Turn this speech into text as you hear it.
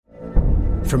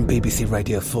From BBC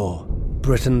Radio 4,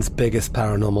 Britain's biggest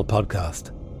paranormal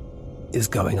podcast is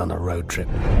going on a road trip.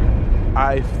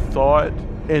 I thought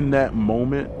in that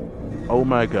moment, oh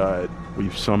my God,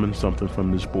 we've summoned something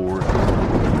from this board.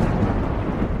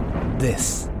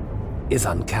 This is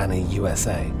Uncanny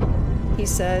USA. He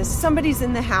says, somebody's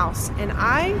in the house, and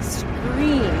I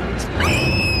screamed.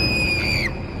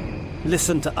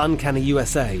 Listen to Uncanny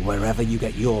USA wherever you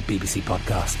get your BBC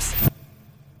podcasts,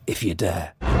 if you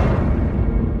dare.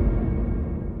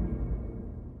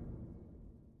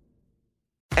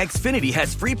 Xfinity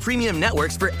has free premium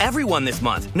networks for everyone this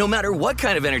month, no matter what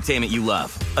kind of entertainment you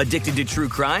love. Addicted to true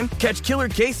crime? Catch killer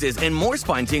cases and more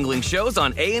spine-tingling shows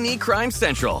on A&E Crime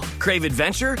Central. Crave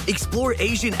adventure? Explore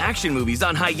Asian action movies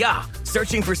on Hi-YAH.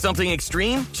 Searching for something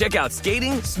extreme? Check out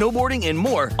skating, snowboarding, and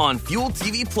more on Fuel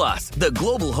TV Plus, the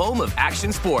global home of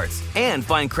action sports. And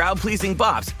find crowd-pleasing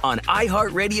bops on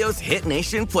iHeartRadio's Hit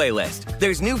Nation playlist.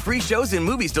 There's new free shows and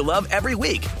movies to love every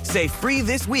week. Say free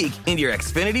this week in your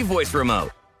Xfinity voice remote.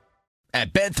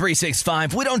 At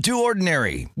Bet365, we don't do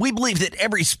ordinary. We believe that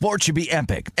every sport should be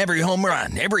epic. Every home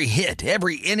run, every hit,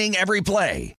 every inning, every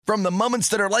play. From the moments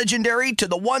that are legendary to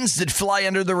the ones that fly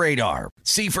under the radar.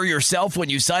 See for yourself when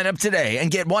you sign up today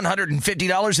and get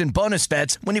 $150 in bonus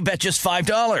bets when you bet just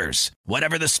 $5.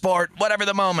 Whatever the sport, whatever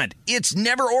the moment, it's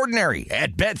never ordinary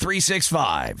at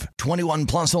Bet365. 21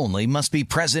 plus only. Must be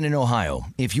present in Ohio.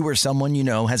 If you or someone you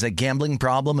know has a gambling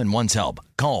problem and wants help,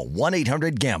 call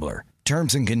 1-800-GAMBLER.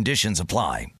 Terms and conditions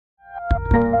apply.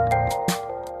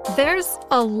 There's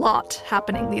a lot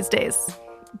happening these days,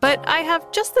 but I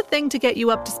have just the thing to get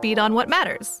you up to speed on what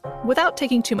matters without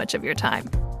taking too much of your time.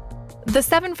 The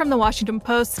 7 from the Washington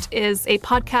Post is a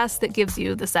podcast that gives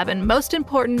you the 7 most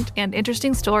important and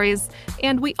interesting stories,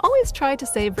 and we always try to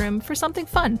save room for something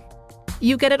fun.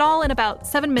 You get it all in about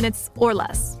 7 minutes or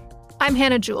less. I'm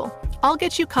Hannah Jewell. I'll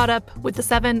get you caught up with the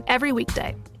 7 every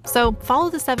weekday. So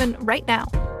follow the 7 right now.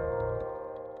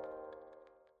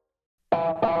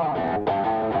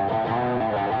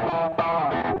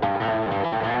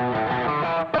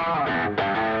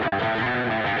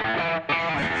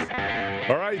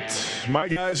 All right, my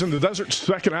guys in the desert,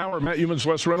 second hour, Matt Youmans,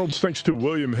 Wes Reynolds. Thanks to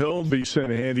William Hill, the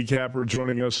Santa handicapper,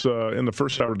 joining us in the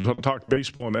first hour to talk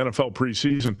baseball and NFL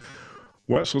preseason.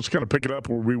 Wes, let's kind of pick it up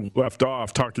where we left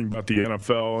off, talking about the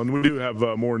NFL. And we do have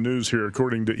more news here.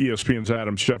 According to ESPN's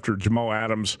Adam Schefter, Jamal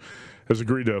Adams has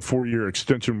agreed to a 4-year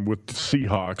extension with the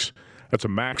Seahawks. That's a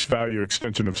max value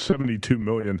extension of $72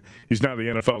 million. He's now the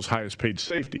NFL's highest paid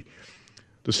safety.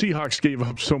 The Seahawks gave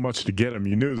up so much to get him,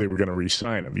 you knew they were going to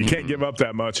re-sign him. You can't give up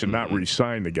that much and not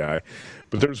re-sign the guy.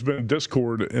 But there's been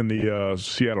discord in the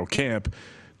Seattle camp.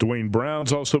 Dwayne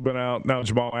Brown's also been out. Now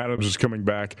Jamal Adams is coming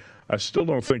back. I still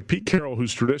don't think Pete Carroll,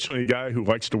 who's traditionally a guy who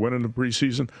likes to win in the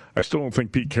preseason, I still don't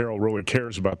think Pete Carroll really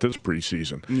cares about this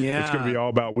preseason. Yeah. It's going to be all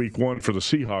about week 1 for the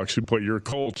Seahawks, who play your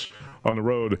Colts on the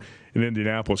road in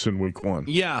Indianapolis in week 1.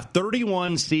 Yeah,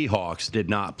 31 Seahawks did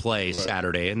not play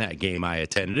Saturday in that game I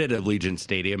attended at Allegiant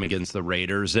Stadium against the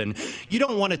Raiders. And you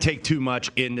don't want to take too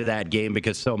much into that game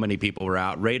because so many people were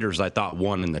out. Raiders, I thought,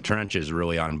 won in the trenches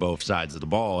really on both sides of the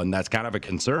ball. And that's kind of a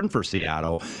concern for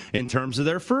Seattle in terms of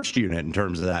their first unit, in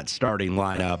terms of that starting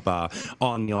lineup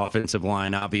on the offensive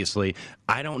line. Obviously,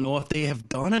 I don't know if they have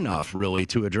done enough really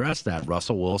to address that.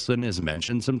 Russell Wilson has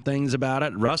mentioned some things about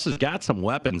it. Russ has got some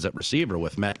weapons at receiver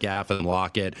with Metcalf and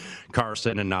Lockett,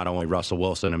 Carson, and not only Russell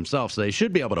Wilson himself. So they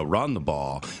should be able to run the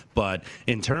ball. But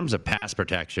in terms of pass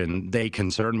protection, they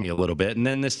concern me a little bit. And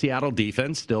then the Seattle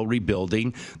defense still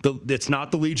rebuilding. It's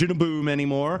not the Legion of Boom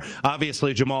anymore.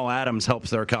 Obviously, Jamal Adams helps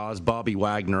their cause. Bobby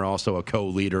Wagner also a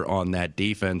co-leader on that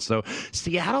defense. So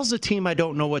Seattle's a team I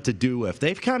don't know what to do with.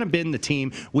 They've kind of been the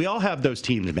team. We all have those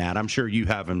teams, Matt. I'm sure you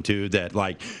have them too, that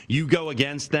like you go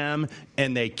against them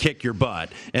and they kick your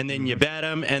butt. And then you bet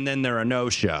them and then they're a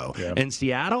no-show. Yeah. And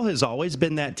Seattle has always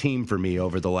been that team for me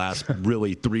over the last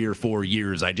really 3 or 4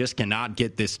 years. I just cannot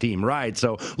get this team right.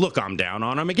 So, look, I'm down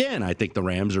on them again. I think the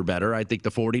Rams are better. I think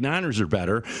the 49ers are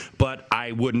better. But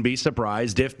I wouldn't be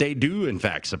surprised if they do, in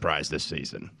fact, surprise this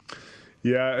season.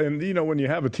 Yeah, and, you know, when you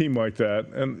have a team like that,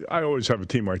 and I always have a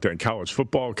team like that in college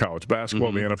football, college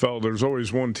basketball, the NFL, there's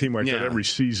always one team like that every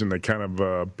season that kind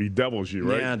of bedevils you,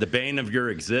 right? Yeah, the bane of your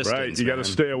existence. Right, you got to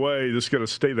stay away. You just got to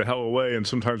stay the hell away, and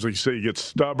sometimes, like you say, you get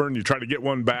stubborn, you try to get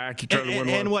one back, you try to win one.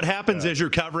 And what happens is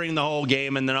you're covering the whole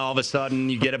game, and then all of a sudden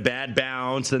you get a bad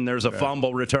bounce, and there's a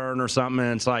fumble return or something,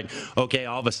 and it's like, okay,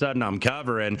 all of a sudden I'm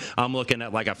covering. I'm looking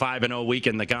at like a 5-0 week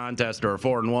in the contest or a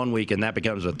 4-1 week, and that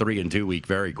becomes a 3-2 week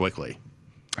very quickly.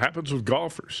 Happens with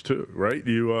golfers too, right?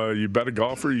 You bet a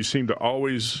golfer, you seem to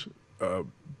always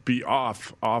be out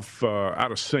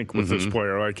of sync with this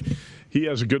player. Like, he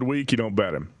has a good week, you don't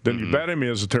bet him. Then you bet him, he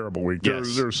has a terrible week.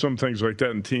 Yes. There are some things like that,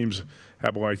 and teams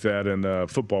have like that in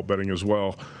football betting as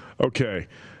well. Okay,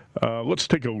 let's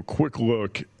take a quick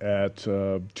look at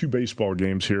two baseball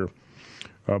games here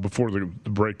before the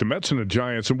break. The Mets and the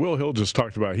Giants, and Will Hill just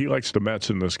talked about he likes the Mets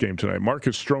in this game tonight.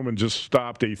 Marcus Stroman just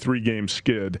stopped a 3-game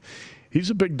skid. He's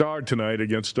a big dog tonight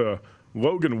against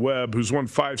Logan Webb, who's won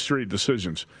 5 straight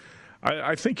decisions.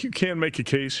 I think you can make a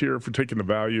case here for taking the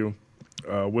value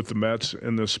with the Mets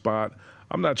in this spot.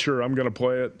 I'm not sure I'm going to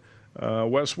play it.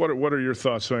 Wes, what are your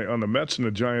thoughts tonight on the Mets and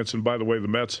the Giants? And by the way, the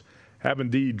Mets have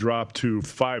indeed dropped to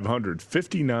 500,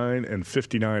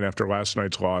 59-59 after last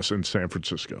night's loss in San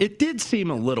Francisco. It did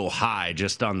seem a little high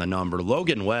just on the number.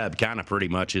 Logan Webb kind of pretty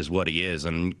much is what he is,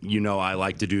 and I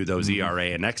like to do those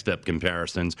ERA and xFIP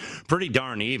comparisons. Pretty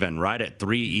darn even, right at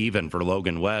 3 even for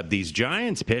Logan Webb. These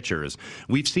Giants pitchers,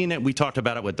 we've seen it. We talked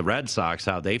about it with the Red Sox,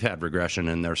 how they've had regression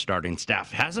in their starting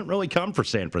staff. Hasn't really come for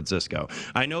San Francisco.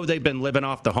 I know they've been living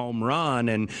off the home run,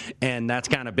 and that's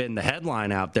kind of been the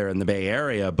headline out there in the Bay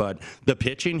Area, but the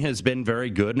pitching has been very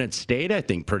good, and it's stayed, I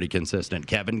think, pretty consistent.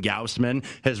 Kevin Gausman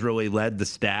has really led the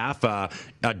staff. A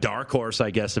dark horse, I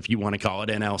guess, if you want to call it,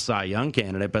 NL Cy Young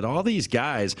candidate. But all these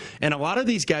guys, and a lot of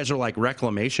these guys are like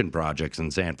reclamation projects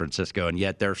in San Francisco, and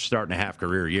yet they're starting to have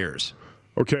career years.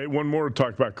 Okay, one more to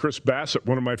talk about. Chris Bassett,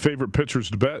 one of my favorite pitchers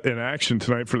to bet in action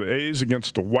tonight for the A's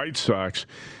against the White Sox.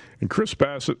 And Chris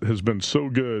Bassett has been so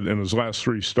good in his last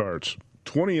 3 starts.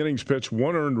 20 innings pitched,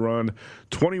 1 earned run,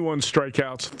 21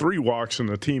 strikeouts, 3 walks, and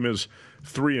the team is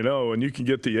 3-0. And you can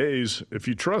get the A's, if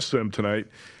you trust them tonight,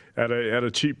 at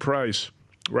a cheap price.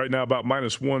 Right now, about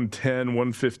minus 110,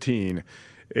 115.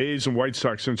 A's and White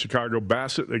Sox in Chicago.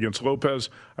 Bassett against Lopez.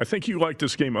 I think you like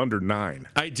this game under 9.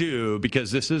 I do, because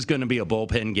this is going to be a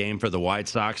bullpen game for the White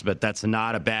Sox, but that's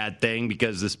not a bad thing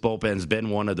because this bullpen's been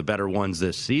one of the better ones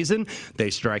this season. They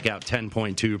strike out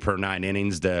 10.2 per 9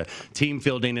 innings. The team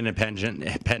fielding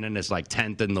independent is like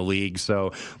 10th in the league.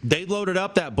 So they loaded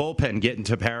up that bullpen, getting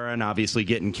Tepera and obviously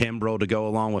getting Kimbrel to go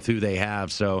along with who they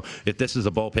have. So if this is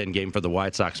a bullpen game for the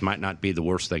White Sox, might not be the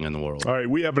worst thing in the world. All right,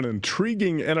 we have an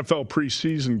intriguing NFL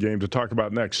preseason game to talk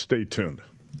about next. Stay tuned.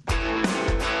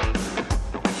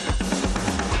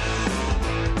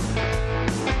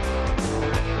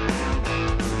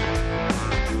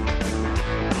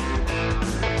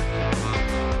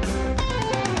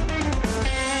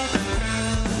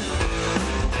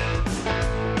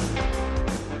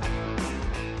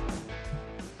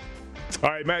 All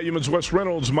right, Matt Youmans, Wes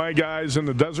Reynolds, my guys in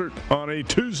the desert on a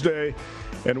Tuesday.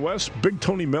 And Wes, Big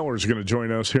Tony Miller is going to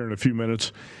join us here in a few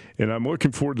minutes. And I'm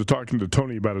looking forward to talking to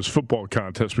Tony about his football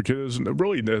contest because it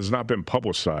really has not been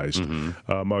publicized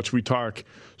much. We talk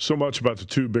so much about the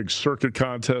 2 big circuit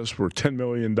contests where $10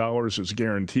 million is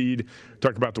guaranteed.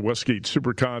 Talk about the Westgate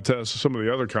Super Contest, some of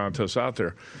the other contests out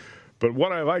there. But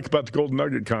what I like about the Golden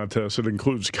Nugget contest, it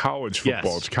includes college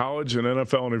football. Yes. It's college and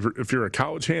NFL, and if you're a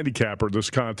college handicapper,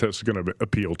 this contest is going to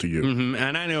appeal to you.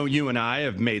 And I know you and I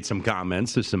have made some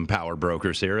comments to some power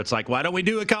brokers here. It's like, why don't we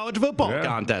do a college football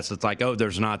contest? It's like, oh,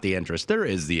 there's not the interest. There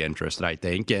is the interest, I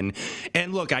think. And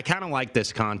look, I kind of like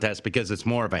this contest because it's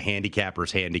more of a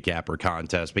handicapper's handicapper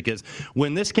contest. Because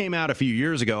when this came out a few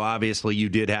years ago, obviously you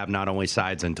did have not only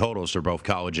sides and totals for both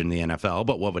college and the NFL,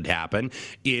 but what would happen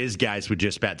is guys would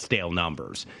just bet stale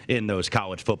numbers in those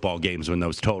college football games when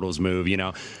those totals move,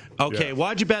 Okay,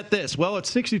 why'd you bet this? Well, it's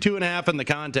 62.5 in the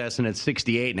contest, and it's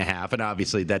 68.5, and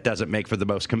obviously that doesn't make for the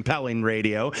most compelling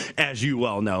radio, as you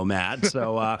well know, Matt.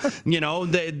 So,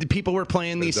 the people were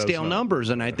playing these stale numbers,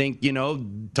 and I think,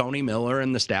 Tony Miller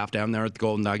and the staff down there at the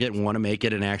Golden Nugget want to make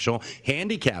it an actual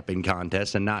handicapping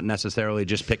contest and not necessarily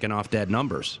just picking off dead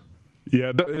numbers.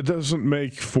 Yeah, it doesn't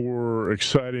make for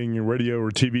exciting radio or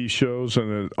TV shows,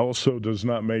 and it also does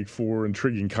not make for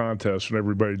intriguing contests when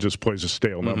everybody just plays a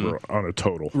stale number on a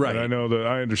total. Right. And I know that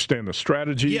I understand the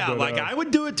strategy. Yeah, but, I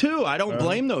would do it too. I don't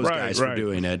blame those guys for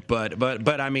doing it.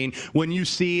 But I mean, when you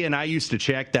see, and I used to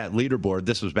check that leaderboard,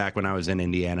 this was back when I was in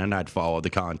Indiana, and I'd follow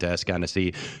the contest, kind of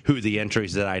see who the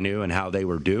entries that I knew and how they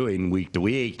were doing week to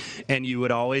week, and you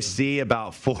would always see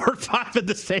about 4 or 5 of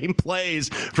the same plays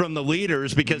from the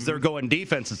leaders because they're going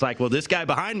defense. It's like, well, this guy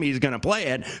behind me is going to play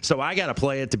it, so I got to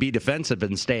play it to be defensive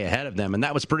and stay ahead of them. And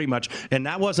that was pretty much, and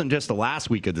that wasn't just the last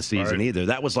week of the season either.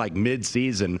 That was like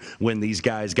mid-season when these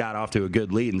guys got off to a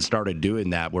good lead and started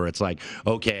doing that, where it's like,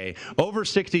 okay, over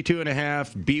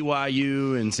 62.5,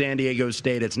 BYU and San Diego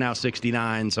State, it's now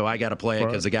 69, so I got to play it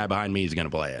because the guy behind me is going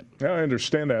to play it. Yeah, I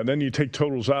understand that. Then you take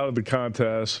totals out of the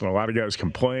contest, and a lot of guys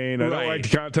complain. I don't like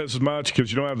the contest as much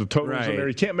because you don't have the totals in there.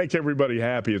 You can't make everybody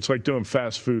happy. It's like doing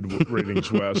fast food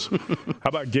ratings, Wes. How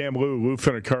about Gamblou? Lou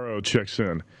Finicaro checks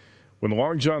in. when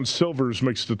Long John Silver's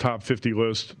makes the top 50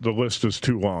 list, the list is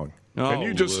too long. And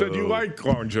you just said you like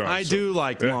Long John I do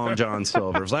like Long John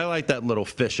Silver's. I like that little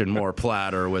fish and more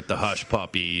platter with the hush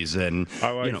puppies, and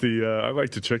I like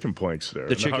the chicken planks there.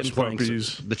 The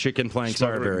chicken planks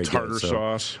are very tartar good.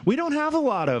 Sauce. We don't have a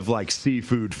lot of like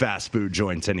seafood fast food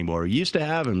joints anymore. We used to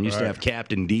have them. We used to have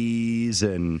Captain D's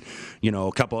and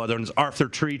a couple other ones. Arthur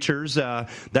Treacher's.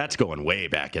 That's going way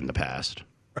back in the past.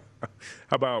 How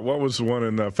about what was the one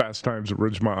in Fast Times at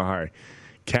Ridgemont High?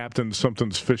 Captain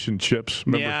something's Fish and Chips.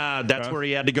 Remember? Yeah, that's where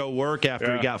he had to go work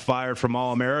after he got fired from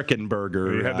All American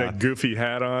Burger. He had that goofy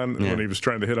hat on when he was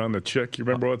trying to hit on the chick. You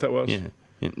remember what that was?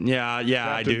 Yeah,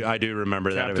 Captain, I do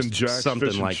remember that. It was Jack's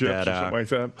something like that. Something like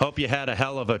that. Hope you had a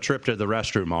hell of a trip to the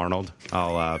restroom, Arnold.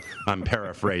 I'm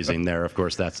paraphrasing there. Of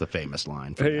course, that's the famous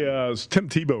line. Hey, Tim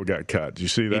Tebow got cut. Did you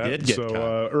see that? He did get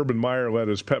cut. Urban Meyer let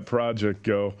his pet project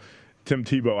go. Tim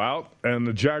Tebow out, and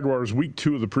the Jaguars, week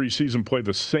 2 of the preseason, play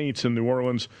the Saints in New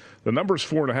Orleans. The number's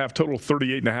 4.5, total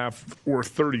 38.5 or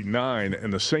 39,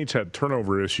 and the Saints had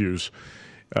turnover issues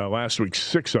last week,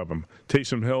 6 of them.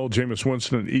 Taysom Hill, Jameis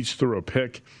Winston each threw a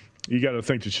pick. You got to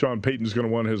think that Sean Payton's going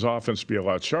to want his offense to be a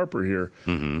lot sharper here.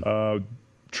 Mm-hmm.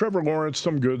 Trevor Lawrence,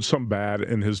 some good, some bad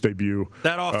in his debut.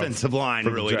 That offensive line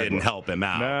really didn't help him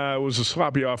out. Nah, it was a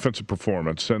sloppy offensive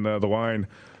performance, and the line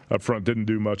up front didn't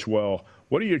do much well.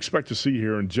 What do you expect to see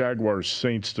here in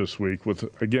Jaguars-Saints this week with,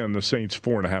 again, the Saints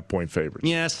 4.5-point favorites?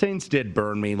 Yeah, Saints did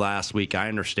burn me last week. I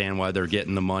understand why they're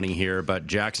getting the money here, but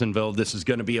Jacksonville, this is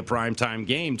going to be a primetime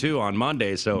game, too, on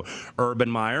Monday. So Urban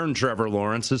Meyer and Trevor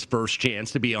Lawrence's first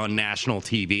chance to be on national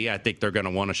TV. I think they're going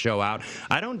to want to show out.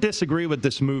 I don't disagree with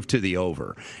this move to the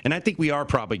over. And I think we are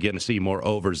probably going to see more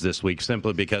overs this week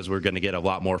simply because we're going to get a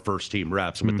lot more first-team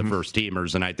reps with the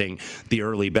first-teamers, and I think the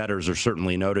early bettors are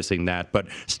certainly noticing that. But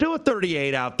still at 38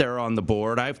 out there on the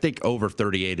board. I think over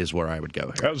 38 is where I would go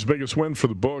here. That was the biggest win for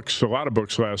the books. A lot of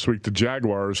books last week. The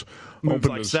Jaguars opened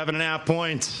like 7.5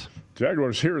 points.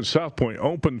 Jaguars here at South Point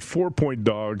opened 4-point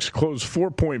dogs, closed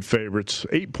 4-point favorites,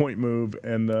 8-point move,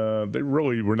 and they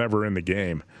really were never in the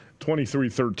game.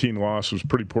 23-13 loss was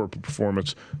pretty poor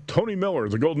performance. Tony Miller,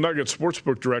 the Golden Nuggets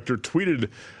sportsbook director, tweeted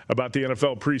about the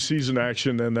NFL preseason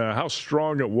action and how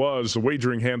strong it was. The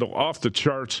wagering handle off the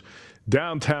charts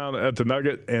downtown at the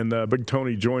Nugget, and Big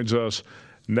Tony joins us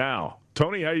now.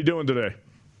 Tony, how you doing today?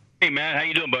 Hey, Matt. How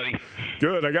you doing, buddy?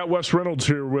 Good. I got Wes Reynolds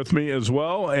here with me as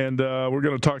well, and we're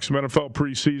going to talk some NFL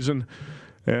preseason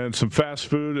and some fast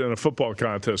food and a football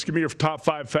contest. Give me your top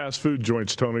 5 fast food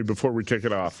joints, Tony, before we kick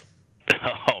it off.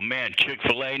 Oh, man,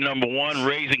 Chick-fil-A, number 1,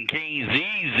 Raising Cane's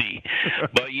easy.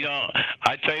 But,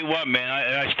 I tell you what, man,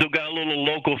 I still got a little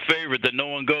local favorite that no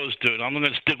one goes to. And I'm going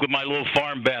to stick with my little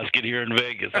Farm Basket here in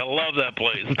Vegas. I love that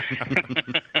place.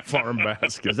 Farm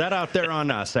Basket. Is that out there on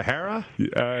Sahara?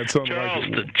 It's on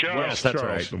Charleston. West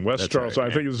Charleston. West Charleston. I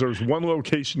think there's one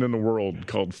location in the world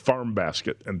called Farm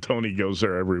Basket, and Tony goes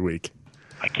there every week.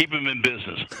 I keep him in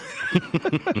business.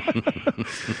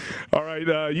 All right,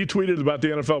 you tweeted about the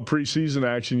NFL preseason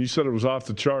action. You said it was off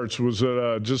the charts. Was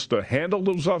it just a handle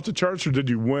that was off the charts, or did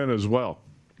you win as well?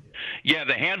 Yeah,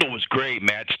 the handle was great,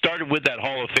 Matt. Started with that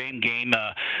Hall of Fame game,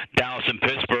 Dallas and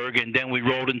Pittsburgh, and then we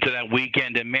rolled into that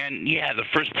weekend. And, man, yeah, the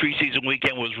first preseason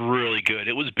weekend was really good.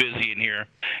 It was busy in here,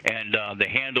 and the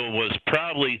handle was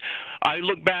probably – I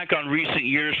look back on recent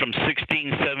years from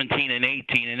 16, 17, and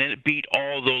 18, and it beat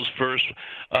all those first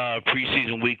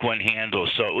preseason week 1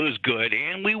 handles. So it was good,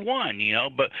 and we won,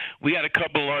 But we had a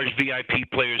couple of large VIP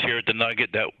players here at the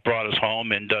Nugget that brought us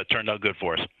home and turned out good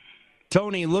for us.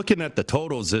 Tony, looking at the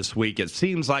totals this week, it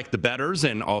seems like the bettors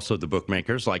and also the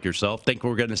bookmakers like yourself think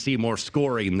we're going to see more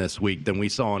scoring this week than we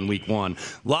saw in week 1.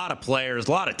 A lot of players,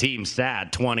 a lot of teams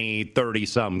sat 20,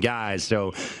 30-some guys.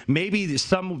 So maybe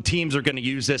some teams are going to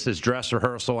use this as dress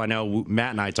rehearsal. I know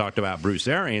Matt and I talked about Bruce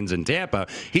Arians in Tampa.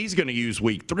 He's going to use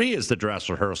week 3 as the dress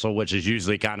rehearsal, which is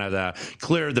usually kind of the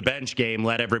clear the bench game,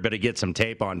 let everybody get some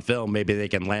tape on film. Maybe they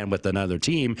can land with another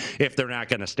team if they're not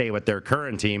going to stay with their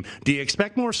current team. Do you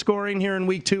expect more scoring here in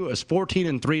week 2 as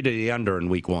 14-3 to the under in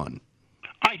week 1?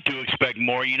 I do expect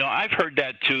more. I've heard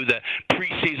that too, that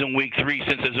preseason week 3,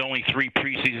 since there's only 3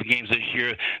 preseason games this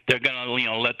year, they're going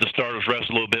to, let the starters rest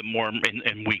a little bit more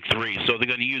in week 3. So they're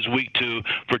going to use week 2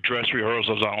 for dress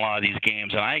rehearsals on a lot of these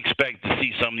games. And I expect to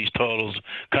see some of these totals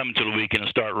come into the weekend and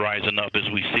start rising up as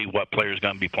we see what players are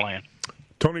going to be playing.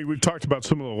 Tony, we've talked about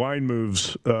some of the line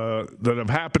moves that have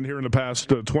happened here in the past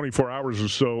 24 hours or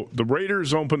so. The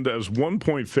Raiders opened as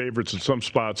 1-point favorites in some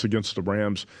spots against the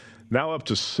Rams, now up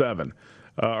to 7.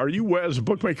 Are you, as a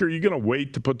bookmaker, are you going to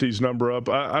wait to put these numbers up?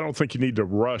 I don't think you need to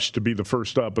rush to be the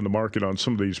first up in the market on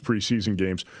some of these preseason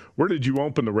games. Where did you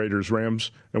open the Raiders,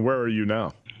 Rams, and where are you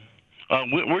now?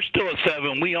 We're still at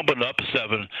 7. We opened up at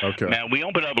 7. Okay. Man, we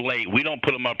open up late. We don't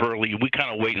put them up early. We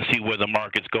kind of wait and see where the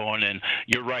market's going. And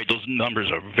you're right; those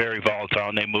numbers are very volatile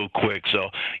and they move quick. So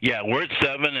yeah, we're at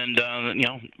 7, and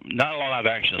not a lot of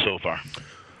action so far.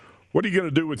 What are you going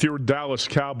to do with your Dallas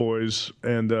Cowboys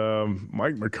and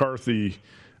Mike McCarthy?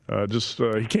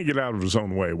 He can't get out of his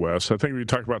own way, Wes. I think we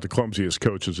talk about the clumsiest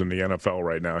coaches in the NFL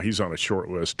right now. He's on a short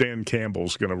list. Dan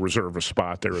Campbell's going to reserve a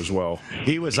spot there as well.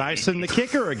 He was icing the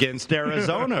kicker against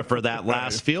Arizona for that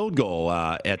last field goal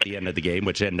at the end of the game,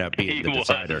 which ended up being the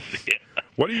decider. Yeah.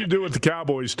 What do you do with the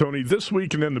Cowboys, Tony, this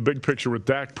week and in the big picture with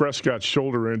Dak Prescott's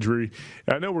shoulder injury?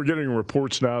 I know we're getting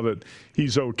reports now that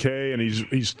he's okay and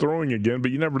he's throwing again,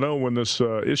 but you never know when this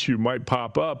issue might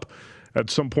pop up at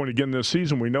some point again this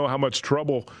season. We know how much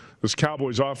trouble this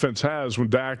Cowboys offense has when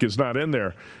Dak is not in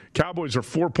there. Cowboys are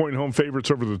 4-point home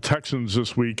favorites over the Texans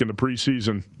this week in the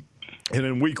preseason. And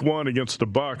in week 1 against the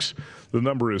Bucs, the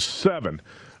number is 7.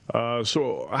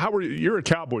 So you're a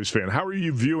Cowboys fan. How are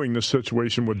you viewing this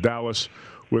situation with Dallas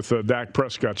with Dak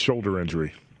Prescott's shoulder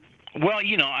injury? Well,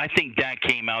 I think Dak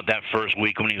came out that first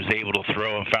week when he was able to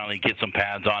throw and finally get some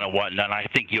pads on and whatnot. I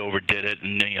think he overdid it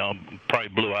and, probably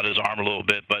blew out his arm a little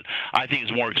bit. But I think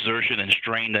it's more exertion and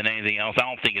strain than anything else. I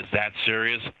don't think it's that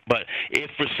serious. But if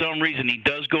for some reason he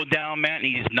does go down, Matt,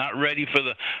 and he's not ready for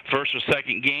the first or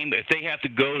second game, if they have to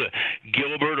go to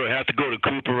Gilbert or have to go to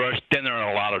Cooper Rush, then they're in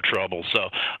a lot of trouble. So,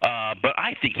 but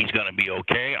I think he's going to be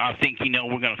okay. I think,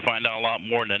 we're going to find out a lot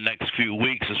more in the next few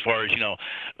weeks as far as,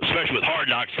 especially with Hard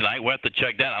Knocks tonight. We'll have to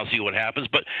check that out, see what happens.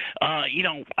 But, I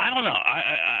don't know.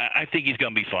 I think he's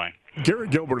going to be fine.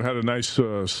 Garrett Gilbert had a nice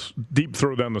deep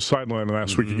throw down the sideline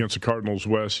last week against the Cardinals,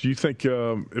 Wes. Do you think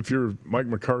if you're Mike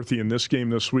McCarthy in this game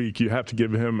this week, you have to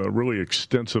give him a really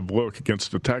extensive look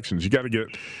against the Texans? You got to get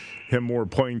him more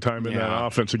playing time in that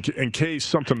offense. In case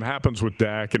something happens with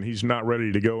Dak and he's not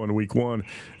ready to go in week 1,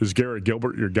 is Garrett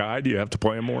Gilbert your guy? Do you have to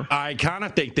play him more? I kind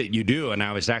of think that you do, and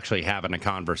I was actually having a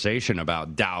conversation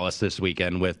about Dallas this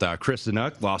weekend with Chris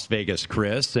Zanuck, Las Vegas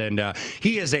Chris, and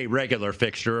he is a regular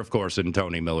fixture, of course, in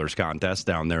Tony Miller's contest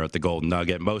down there at the Golden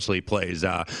Nugget. Mostly plays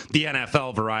the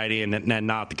NFL variety and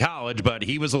not the college, but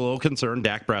he was a little concerned,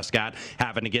 Dak Prescott,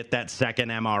 having to get that second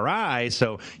MRI,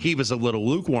 so he was a little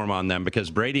lukewarm on them because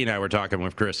Brady and I were talking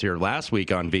with Chris here last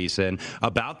week on VSiN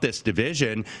about this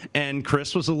division, and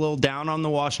Chris was a little down on the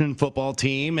Washington football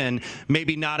team and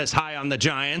maybe not as high on the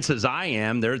Giants as I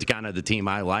am. They're kind of the team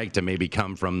I like to maybe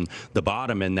come from the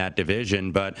bottom in that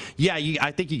division. But, yeah, I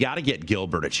think you got to get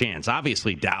Gilbert a chance.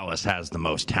 Obviously, Dallas has the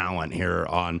most talent here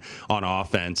on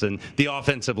offense, and the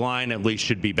offensive line at least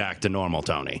should be back to normal,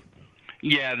 Tony.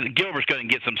 Yeah, Gilbert's going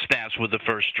to get some snaps with the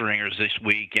first stringers this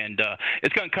week, and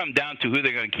it's going to come down to who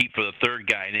they're going to keep for the third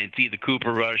guy. And it's either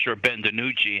Cooper Rush or Ben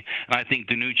DiNucci, and I think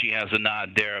DiNucci has a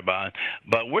nod there but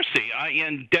we'll see.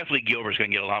 And definitely Gilbert's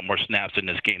going to get a lot more snaps in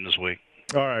this game this week.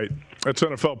 All right. That's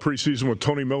NFL preseason with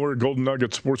Tony Miller, Golden Nugget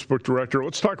Sportsbook Director.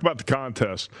 Let's talk about the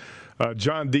contest.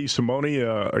 John D. Simone,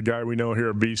 a guy we know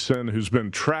here at VSiN, who's been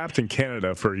trapped in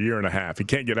Canada for a year and a half. He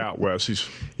can't get out, Wes.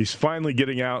 He's finally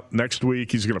getting out next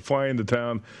week. He's going to fly into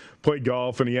town, play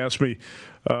golf, and he asked me,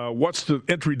 what's the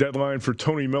entry deadline for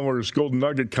Tony Miller's Golden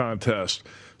Nugget contest?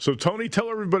 So, Tony,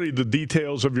 tell everybody the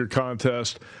details of your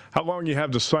contest, how long you have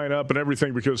to sign up and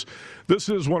everything, because this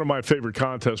is one of my favorite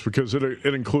contests because it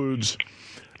includes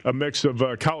a mix of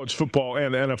college football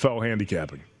and NFL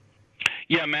handicapping.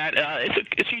 Yeah, Matt,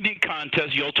 it's a unique contest,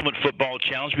 the Ultimate Football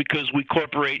Challenge, because we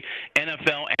incorporate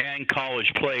NFL and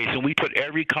college plays, and we put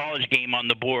every college game on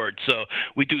the board. So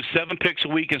we do 7 picks a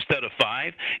week instead of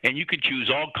 5, and you can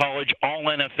choose all college, all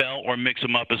NFL, or mix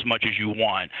them up as much as you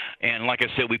want. And like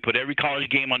I said, we put every college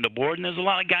game on the board, and there's a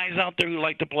lot of guys out there who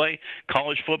like to play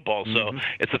college football. So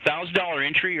it's a $1,000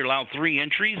 entry. You're allowed 3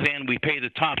 entries, and we pay the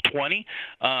top 20.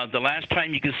 The last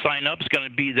time you can sign up is going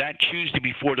to be that Tuesday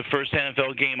before the first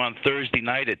NFL game on Thursday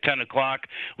night at 10 o'clock.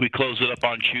 We close it up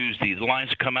on Tuesday. The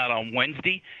lines come out on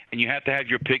Wednesday, and you have to have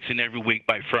your picks in every week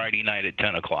by Friday night at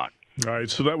 10 o'clock. All right,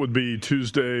 so that would be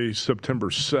Tuesday, September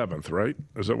 7th, right?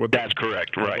 Is that what? That's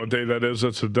correct, right. What day that is?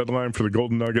 That's the deadline for the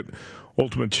Golden Nugget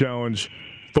Ultimate Challenge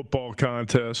football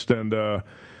contest. And,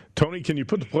 Tony, can you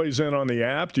put the plays in on the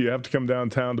app? Do you have to come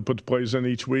downtown to put the plays in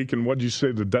each week? And what did you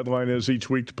say the deadline is each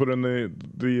week to put in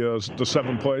the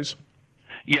 7 plays?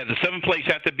 Yeah, the 7 plays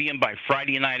have to be in by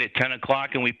Friday night at 10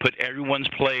 o'clock, and we put everyone's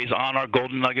plays on our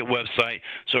Golden Nugget website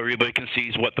so everybody can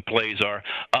see what the plays are.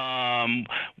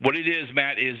 What it is,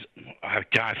 Matt, is I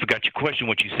forgot your question,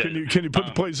 what you said. Can you put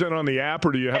the plays in on the app,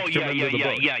 or do you have to come into the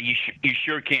book? Yeah, you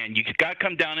sure can. You got to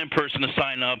come down in person to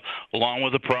sign up, along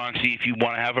with a proxy. If you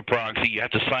want to have a proxy, you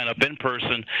have to sign up in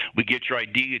person. We get your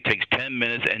ID. It takes 10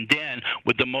 minutes. And then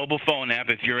with the mobile phone app,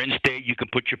 if you're in state, you can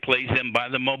put your plays in by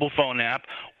the mobile phone app,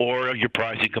 or your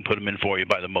proxy can put them in for you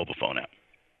by the mobile phone app.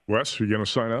 Wes, are you going to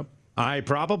sign up? I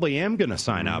probably am going to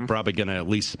sign up, probably going to at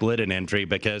least split an entry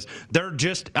because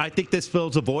I think this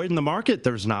fills a void in the market.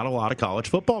 There's not a lot of college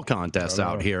football contests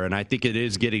out here, and I think it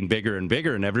is getting bigger and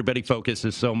bigger, and everybody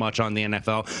focuses so much on the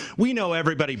NFL. We know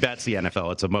everybody bets the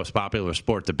NFL. It's the most popular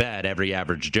sport to bet. Every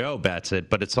average Joe bets it,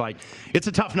 but it's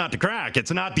a tough nut to crack.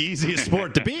 It's not the easiest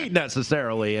sport to beat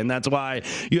necessarily, and that's why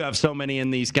you have so many in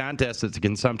these contests that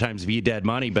can sometimes be dead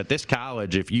money. But this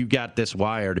college, if you got this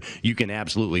wired, you can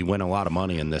absolutely win a lot of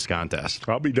money in this contest.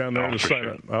 I'll be down there to sign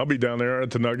up. I'll be down there at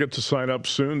the Nugget to sign up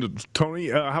soon. Tony,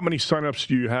 how many signups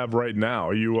do you have right now?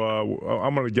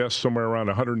 I'm going to guess somewhere around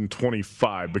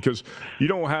 125 because you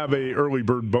don't have a early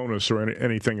bird bonus or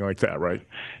anything like that, right?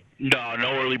 No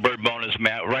early bird bonus,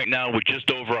 Matt. Right now we're just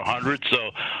over 100,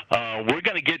 so we're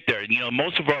going to get there.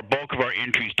 Most of our bulk of our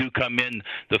entries do come in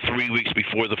the 3 weeks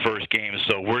before the first game,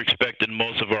 so we're expecting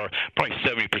probably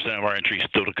 70% of our entries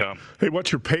still to come. Hey,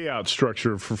 what's your payout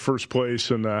structure for first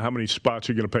place, and how many spots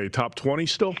are you going to pay? Top 20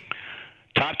 still?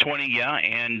 Top 20, yeah,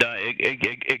 and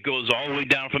it goes all the way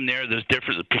down from there. There's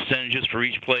different percentages for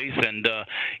each place, and the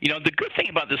good thing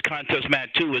about this contest,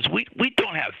 Matt, too, is we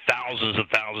don't have thousands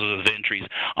of entries.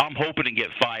 I'm hoping to get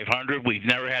 500. We've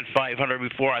never had 500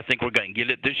 before. I think we're going to get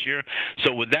it this year.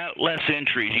 So with that less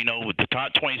entries, with the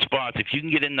top 20 spots, if you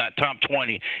can get in that top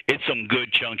 20, it's some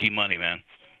good chunky money, man.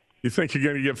 You think you're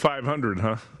going to get 500,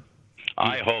 huh?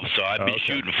 I hope so. I've been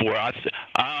shooting for it.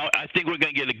 I think we're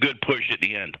going to get a good push at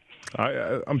the end.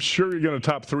 I'm sure you're going to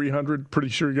top 300. Pretty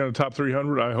sure you're going to top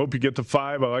 300. I hope you get to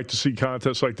 5. I like to see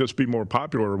contests like this be more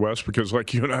popular, Wes, because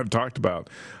like you and I have talked about,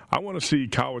 I want to see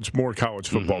more college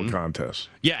football contests.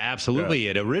 Yeah, absolutely.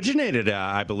 Yeah. It originated,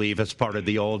 I believe, as part of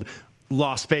the old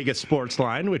Las Vegas Sports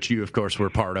Line, which you, of course, were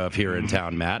part of here in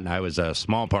town, Matt, and I was a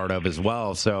small part of as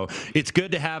well. So it's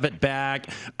good to have it back.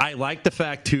 I like the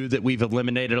fact, too, that we've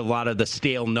eliminated a lot of the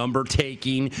stale number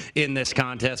taking in this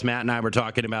contest. Matt and I were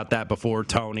talking about that before,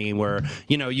 Tony, where,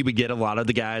 you would get a lot of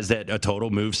the guys that a total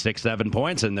moves 6-7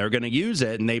 points, and they're going to use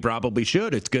it, and they probably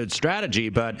should. It's good strategy,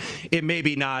 but it may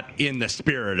be not in the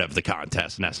spirit of the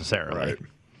contest necessarily. Right.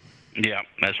 Yeah,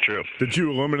 that's true. Did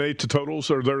you eliminate the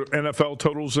totals? Are there NFL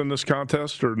totals in this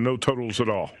contest or no totals at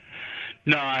all?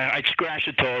 No, I scratched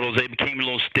the totals. They became a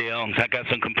little stale, and I got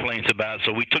some complaints about it.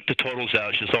 So we took the totals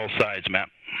out. It's just all sides, Matt.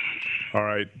 All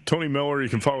right. Tony Miller, you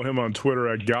can follow him on Twitter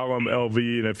at GollumLV.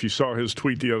 And if you saw his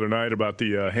tweet the other night about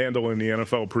the handle in the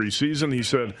NFL preseason, he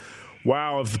said,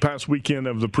 wow, if the past weekend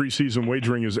of the preseason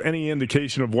wagering is any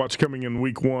indication of what's coming in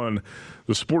week one,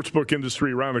 the sportsbook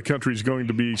industry around the country is going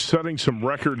to be setting some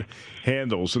record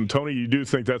handles. And, Tony, you do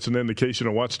think that's an indication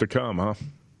of what's to come, huh?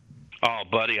 Oh,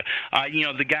 buddy.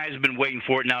 The guys have been waiting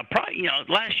for it now. Probably,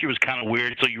 last year was kind of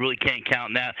weird, so you really can't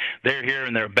count that. They're here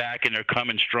and they're back and they're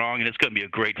coming strong, and it's going to be a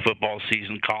great football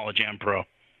season, college and pro.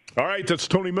 All right, that's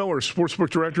Tony Miller, sportsbook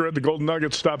director at the Golden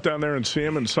Nuggets. Stop down there and see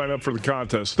him and sign up for the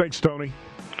contest. Thanks, Tony.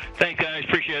 Thanks, guys.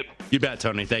 Appreciate it. You bet,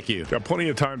 Tony. Thank you. Got plenty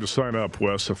of time to sign up,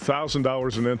 Wes.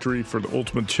 $1,000 an entry for the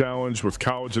Ultimate Challenge with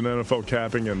college and NFL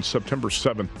capping and September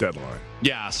 7th deadline.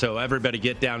 Yeah, so everybody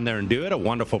get down there and do it. A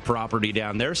wonderful property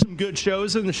down there. Some good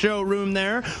shows in the showroom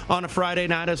there on a Friday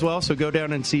night as well. So go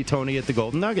down and see Tony at the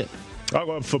Golden Nugget. I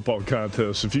love football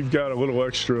contests. If you've got a little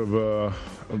extra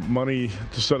of money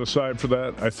to set aside for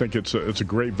that, I think it's a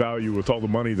great value with all the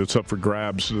money that's up for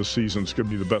grabs this season. It's going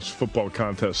to be the best football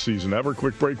contest season ever.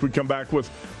 Quick break. We come back with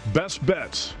best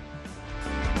bets.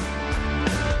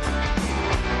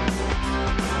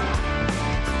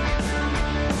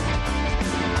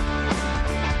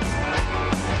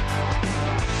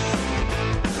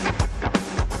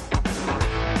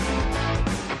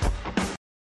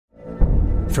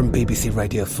 From BBC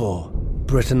Radio 4,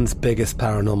 Britain's biggest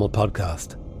paranormal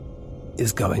podcast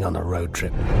is going on a road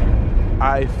trip.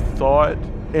 I thought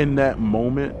in that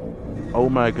moment, oh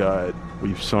my God,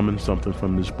 we've summoned something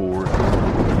from this board.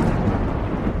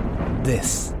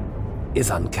 This is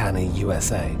Uncanny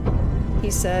USA. He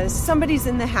says, somebody's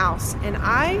in the house, and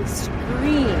I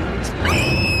screamed.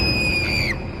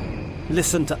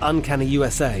 Listen to Uncanny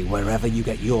USA wherever you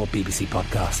get your BBC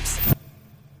podcasts,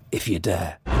 if you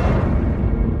dare.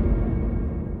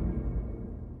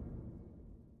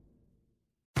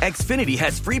 Xfinity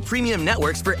has free premium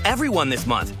networks for everyone this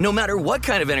month, no matter what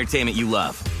kind of entertainment you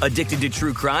love. Addicted to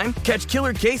true crime? Catch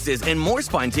killer cases and more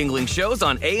spine-tingling shows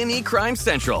on A&E Crime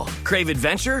Central. Crave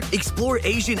adventure? Explore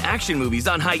Asian action movies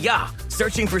on Hi-YAH.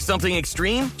 Searching for something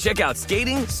extreme? Check out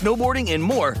skating, snowboarding, and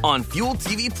more on Fuel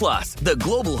TV Plus, the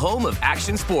global home of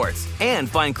action sports. And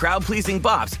find crowd-pleasing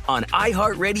bops on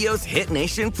iHeartRadio's Hit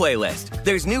Nation playlist.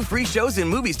 There's new free shows and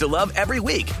movies to love every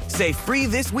week. Say free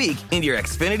this week in your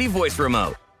Xfinity voice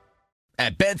remote.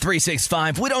 At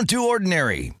Bet365, we don't do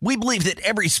ordinary. We believe that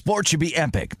every sport should be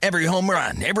epic. Every home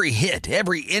run, every hit,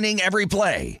 every inning, every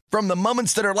play. From the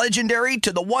moments that are legendary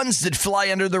to the ones that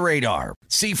fly under the radar.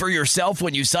 See for yourself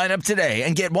when you sign up today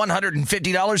and get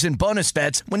 $150 in bonus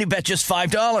bets when you bet just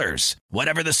 $5.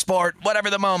 Whatever the sport, whatever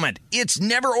the moment, it's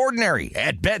never ordinary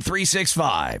at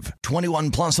Bet365. 21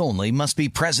 plus only. Must be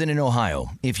present in Ohio.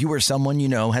 If you or someone you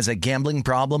know has a gambling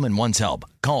problem and wants help,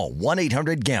 call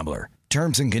 1-800-GAMBLER.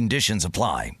 Terms and conditions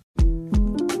apply.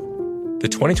 The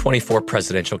 2024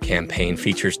 presidential campaign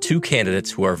features two candidates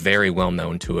who are very well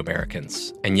known to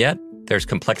Americans. And yet, there's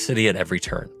complexity at every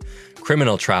turn.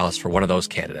 Criminal trials for one of those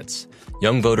candidates.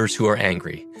 Young voters who are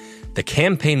angry. The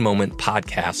Campaign Moment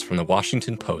podcast from the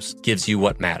Washington Post gives you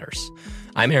what matters.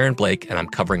 I'm Aaron Blake, and I'm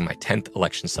covering my 10th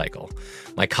election cycle.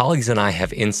 My colleagues and I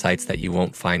have insights that you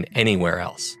won't find anywhere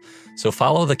else. So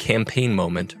follow The Campaign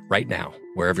Moment right now,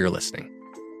 wherever you're listening.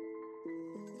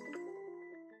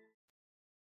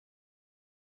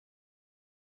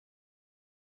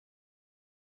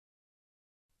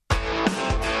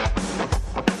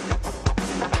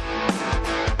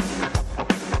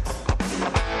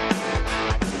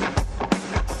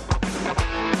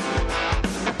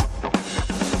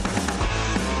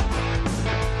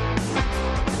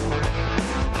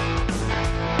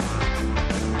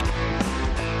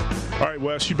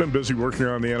 Wes, you've been busy working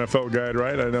on the NFL guide,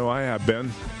 right? I know I have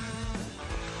been.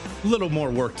 A little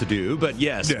more work to do, but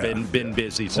yes, been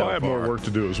busy so far. I have more work to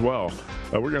do as well.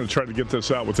 We're going to try to get this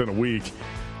out within a week.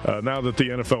 Now that the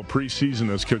NFL preseason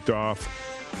has kicked off,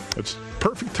 it's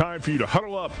perfect time for you to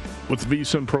huddle up with the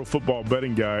VSiN Pro Football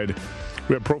Betting Guide.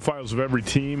 We have profiles of every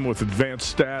team with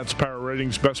advanced stats, power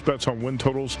ratings, best bets on win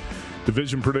totals,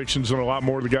 division predictions, and a lot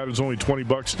more. The guide is only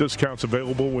 $20. Discounts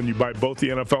available when you buy both the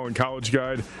NFL and college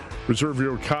guide. Reserve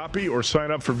your copy or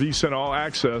sign up for VSiN All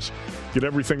Access. Get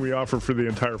everything we offer for the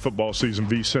entire football season,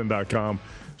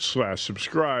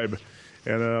 vsin.com/subscribe.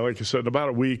 And like I said, in about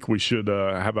a week, we should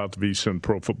have out the VSiN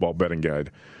Pro Football Betting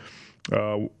Guide.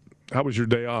 How was your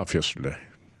day off yesterday?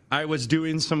 I was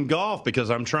doing some golf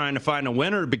because I'm trying to find a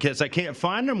winner because I can't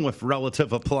find them with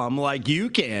relative aplomb like you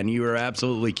can. You are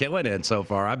absolutely killing it so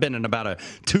far. I've been in about a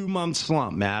 2-month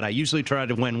slump, Matt. I usually try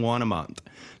to win one a month.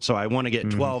 So I want to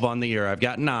get 12 on the year. I've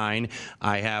got 9.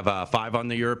 I have 5 on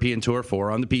the European Tour,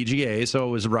 4 on the PGA. So I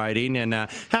was riding and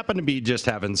happened to be just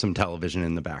having some television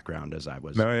in my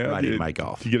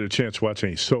golf. Did you get a chance to watch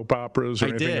any soap operas or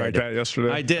anything like that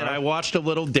yesterday? I did. I watched a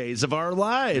little Days of Our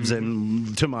Lives,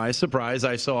 and to my surprise,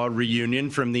 I saw a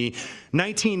reunion from the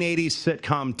 1980s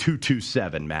sitcom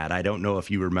 227, Matt. I don't know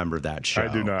if you remember that show. I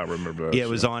do not remember that. It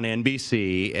was on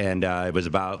NBC, and it was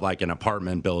about like an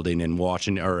apartment building in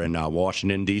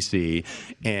Washington, D.C.,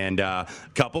 and a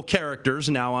couple characters.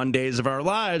 Now on Days of Our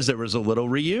Lives, there was a little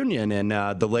reunion, and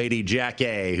the lady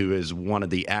Jackie, who is one of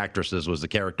the actresses, was the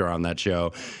character on that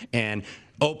show, and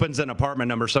opens an apartment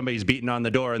number. Somebody's beating on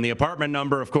the door, and the apartment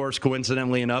number, of course,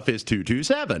 coincidentally enough, is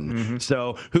 227.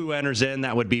 So who enters in?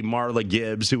 That would be Marla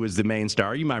Gibbs, who was the main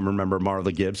star. You might remember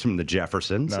Marla Gibbs from The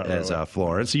Jeffersons as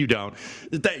Florence. You don't.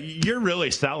 You're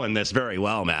really selling this very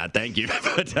well, Matt. Thank you.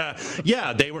 But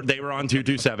yeah, they were on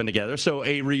 227 together. So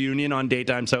a reunion on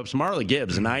daytime soaps. Marla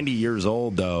Gibbs, 90 years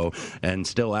old though, and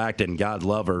still acting. God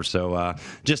love her. So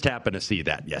just happened to see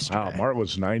that yesterday. Wow,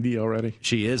 Marla's 90 already.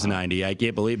 She is 90. I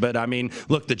can't believe. But I mean,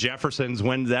 look, The Jeffersons,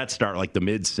 when did that start? Like the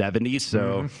mid-'70s.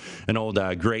 So an old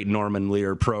great Norman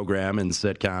Lear program and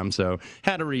sitcom. So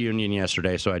had a reunion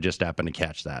yesterday, so I just happened to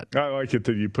catch that. I like it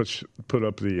that you put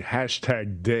up the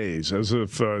hashtag days as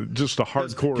if just a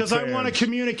hardcore because I want to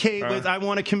communicate with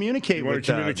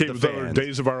the other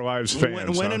Days of Our Lives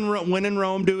fans. When in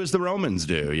Rome, do as the Romans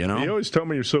do, you know? You always tell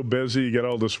me you're so busy, you got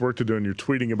all this work to do, and you're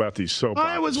tweeting about these soap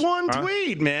operas. It was one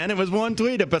tweet, man. It was one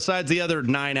tweet. Besides the other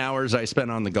 9 hours I spent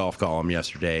on the golf column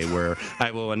yesterday, where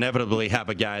I will inevitably have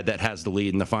a guy that has the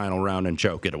lead in the final round and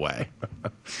choke it away.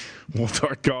 We'll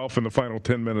talk golf in the final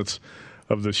 10 minutes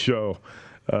of the show.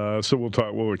 So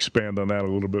we'll expand on that a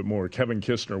little bit more. Kevin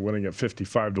Kistner winning at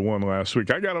 55-1 last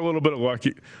week. I got a little bit of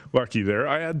lucky there.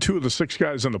 I had 2 of the 6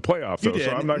 guys in the playoff, though.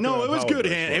 So I'm not. No, it was good.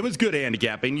 It was good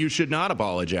handicapping. You should not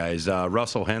apologize.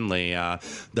 Russell Henley,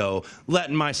 though,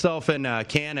 letting myself and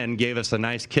Cannon gave us a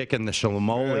nice kick in the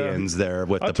Shalomolians there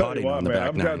with the putting on the back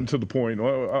I've nine. gotten to the point.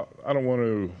 Well, I don't want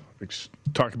to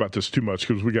talk about this too much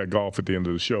because we got golf at the end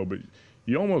of the show, but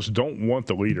you almost don't want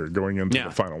the leader going into the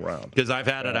final round. Because I've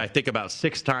had it, I think, about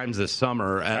 6 times this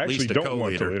summer, at least a co-leader. I actually don't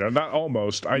want the leader. Not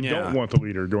almost. I don't want the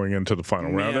leader going into the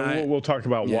final round. And we'll talk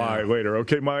about why later.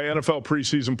 Okay, my NFL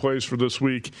preseason plays for this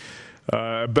week.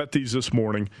 I bet these this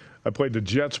morning. I played the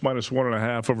Jets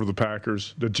 -1.5 over the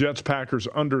Packers. The Jets-Packers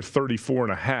under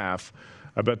 34.5.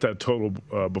 I bet that total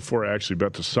before I actually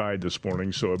bet the side this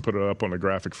morning, so I put it up on the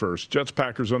graphic first.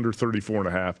 Jets-Packers under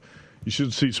 34.5. You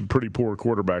should see some pretty poor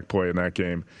quarterback play in that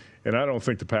game. And I don't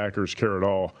think the Packers care at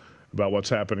all about what's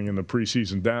happening in the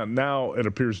preseason. Now it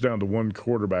appears down to one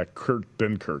quarterback, Kurt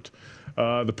Benkert.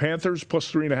 The Panthers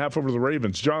 +3.5 over the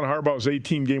Ravens. John Harbaugh's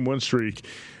 18-game win streak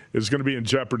is going to be in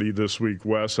jeopardy this week,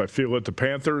 Wes. I feel it. The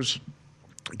Panthers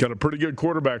got a pretty good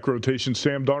quarterback rotation.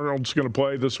 Sam Darnold's going to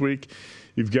play this week.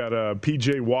 You've got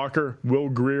P.J. Walker, Will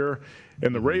Grier,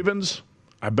 and the Ravens.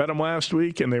 I bet them last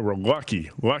week, and they were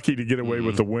lucky to get away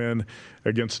with the win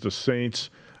against the Saints.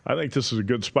 I think this is a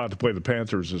good spot to play the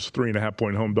Panthers as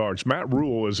 3.5-point home dogs. Matt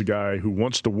Rule is a guy who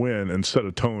wants to win and set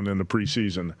a tone in the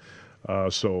preseason.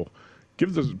 So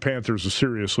give the Panthers a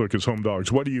serious look as home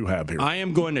dogs. What do you have here? I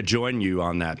am going to join you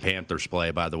on that Panthers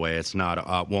play, by the way. It's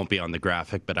not won't be on the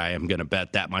graphic, but I am going to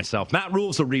bet that myself. Matt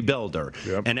Rule's a rebuilder.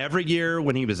 Yep. And every year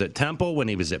when he was at Temple, when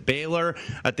he was at Baylor,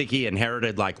 I think he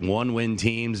inherited like 1-win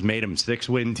teams, made him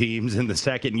 6-win teams in the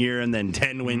second year, and then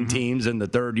 10-win teams in the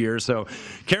third year. So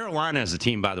Carolina is a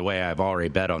team, by the way, I've already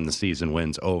bet on the season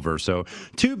wins over. So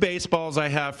 2 baseballs I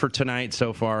have for tonight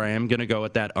so far. I am going to go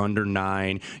with that under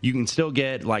 9. You can still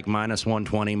get like -120,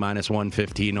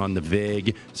 -115 on the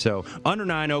VIG. So under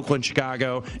 9, Oakland,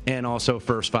 Chicago, and also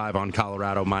first 5 on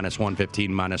Colorado,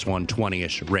 -115,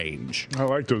 -120-ish range. I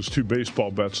like those 2 baseball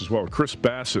bets as well. Chris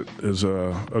Bassett is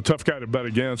a tough guy to bet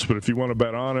against, but if you want to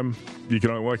bet on him, you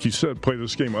can, like you said, play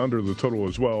this game under the total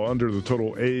as well. Under the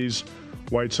total A's,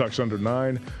 White Sox under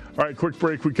 9. All right, quick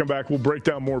break. We come back. We'll break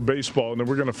down more baseball, and then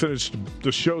we're going to finish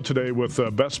the show today with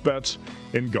best bets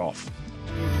in golf.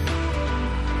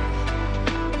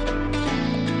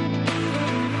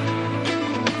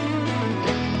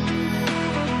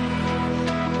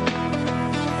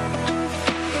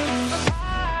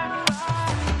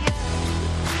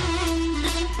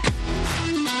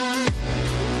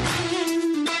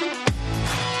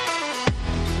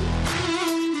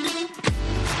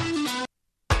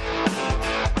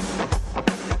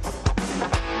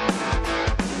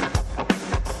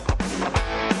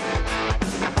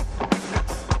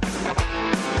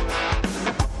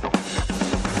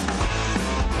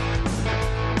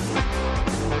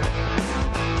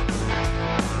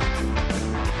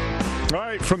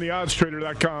 From the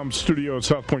oddstrader.com studio at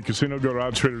South Point Casino, go to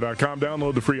oddstrader.com.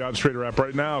 Download the free OddsTrader app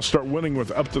right now. Start winning with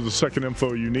up to the second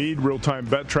info you need. Real-time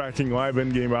bet tracking, live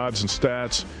in-game odds and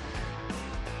stats.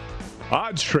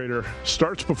 OddsTrader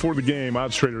starts before the game,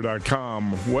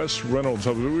 oddstrader.com. Wes Reynolds,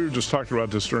 we were just talking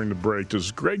about this during the break.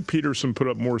 Does Greg Peterson put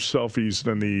up more selfies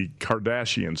than the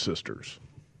Kardashian sisters?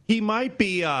 He might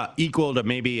be equal to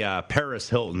maybe Paris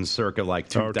Hilton circa like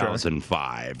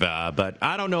 2005. Okay. But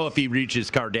I don't know if he reaches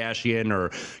Kardashian or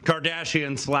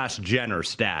Kardashian/Jenner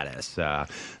status.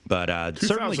 But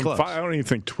certainly close. I don't even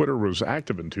think Twitter was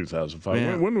active in 2005.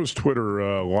 Yeah. When was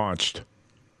Twitter launched?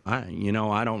 I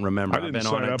don't remember. I've been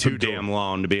on it too damn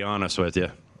long, to be honest with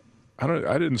you. I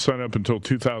didn't sign up until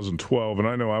 2012, and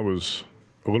I know I was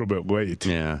a little bit late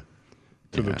to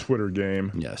the Twitter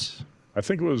game. Yes. I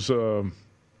think it was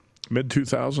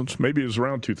mid-2000s. Maybe it was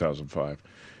around 2005.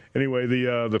 Anyway,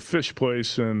 the fish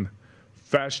place in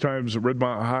Fast Times at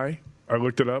Ridgemont High, I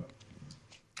looked it up.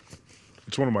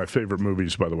 It's one of my favorite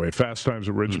movies, by the way, Fast Times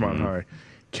at Ridgemont High.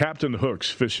 Captain Hook's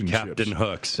Fish and Chips. Captain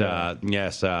Hook's,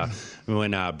 yes.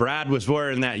 When Brad was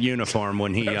wearing that uniform,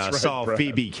 when he saw Brad.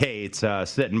 Phoebe Cates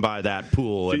sitting by that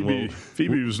pool.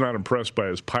 Phoebe was not impressed by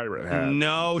his pirate hat.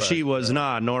 No, she was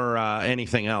not, nor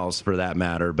anything else for that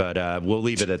matter, but we'll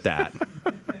leave it at that.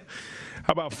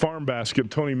 How about Farm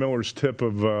Basket, Tony Miller's tip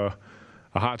of a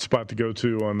hot spot to go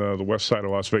to on the west side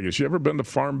of Las Vegas? You ever been to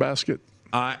Farm Basket?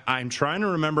 I'm trying to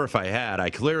remember if I had. I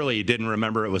clearly didn't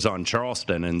remember it was on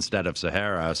Charleston instead of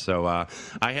Sahara, so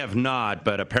I have not.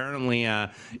 But apparently,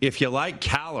 if you like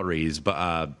calories,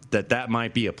 that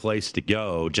might be a place to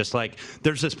go. Just like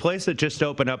there's this place that just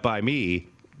opened up by me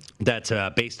that's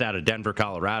based out of Denver,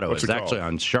 Colorado. What's It's it actually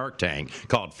called? on Shark Tank,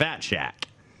 called Fat Shack.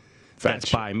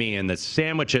 That's by me. And the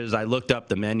sandwiches, I looked up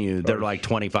the menu, they're like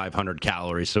 2,500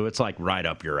 calories, so it's like right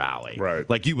up your alley. Right.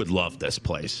 Like you would love this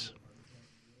place.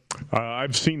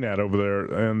 I've seen that over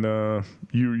there, and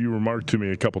you remarked to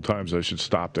me a couple times I should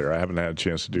stop there. I haven't had a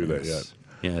chance to do that yet.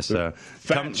 Yes,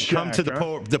 come Shack, to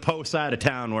the Po side of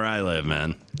town where I live,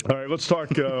 man. All right, let's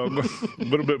talk a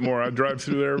little bit more. I drive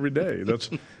through there every day.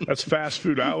 That's Fast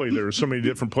Food Alley. There are so many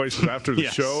different places after the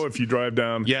show. If you drive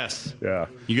down, yes, yeah,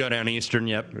 you go down Eastern,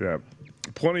 yep, yeah,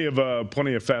 plenty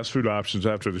of fast food options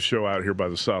after the show out here by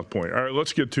the South Point. All right,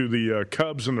 let's get to the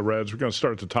Cubs and the Reds. We're going to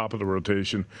start at the top of the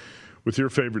rotation with your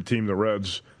favorite team, the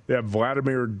Reds. They have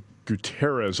Vladimir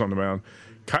Gutierrez on the mound.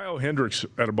 Kyle Hendricks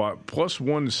at about plus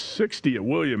 160 at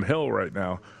William Hill right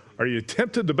now. Are you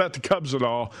tempted to bet the Cubs at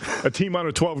all? A team on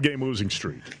a 12-game losing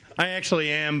streak. I actually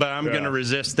am, but I'm going to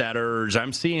resist that urge.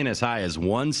 I'm seeing as high as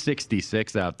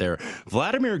 166 out there.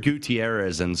 Vladimir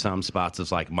Gutierrez in some spots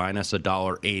is like minus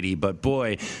 $1.80. But,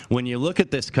 boy, when you look at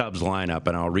this Cubs lineup,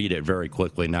 and I'll read it very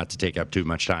quickly, not to take up too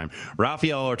much time,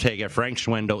 Rafael Ortega, Frank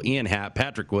Schwindel, Ian Happ,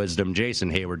 Patrick Wisdom,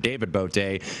 Jason Hayward, David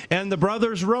Bote, and the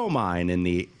brothers Romine in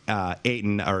the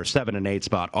 7 and 8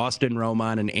 spot, Austin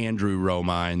Romine and Andrew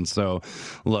Romine. So,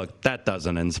 look, that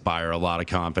doesn't inspire a lot of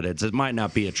confidence. It might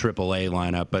not be a AAA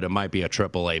lineup, but it might be a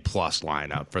AAA plus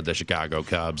lineup for the Chicago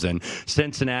Cubs. And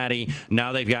Cincinnati,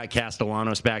 now they've got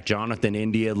Castellanos back. Jonathan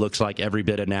India looks like every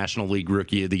bit a National League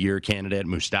Rookie of the Year candidate.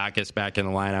 Moustakas back in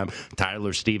the lineup.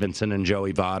 Tyler Stevenson and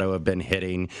Joey Votto have been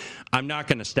hitting. I'm not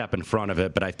going to step in front of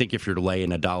it, but I think if you're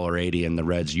laying $1.80 in the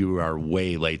Reds, you are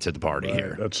way late to the party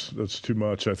here. That's too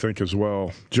much, I think, as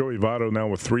well. Joey Votto now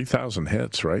with 3,000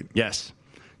 hits, right? Yes.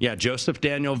 Yeah, Joseph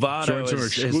Daniel Votto joins an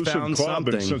exclusive found club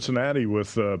something. in Cincinnati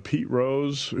with Pete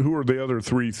Rose. Who are the other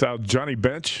 3,000? Johnny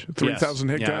Bench, 3,000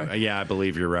 hit guy? Yeah, I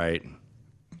believe you're right.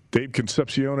 Dave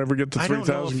Concepcion ever get to 3,000? I don't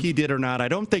know if he did or not. I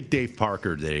don't think Dave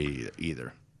Parker did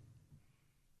either.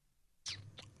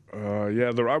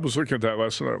 I was looking at that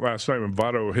last night when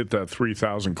Votto hit that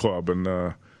 3,000 club, and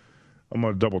I'm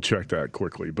going to double-check that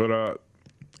quickly. But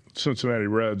Cincinnati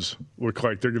Reds look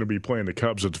like they're going to be playing the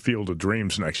Cubs at the Field of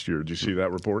Dreams next year. Did you see that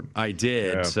report? I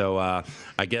did. Yeah. So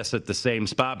I guess at the same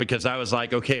spot, because I was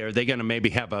like, okay, are they going to maybe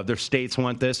have other states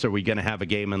want this? Are we going to have a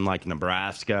game in like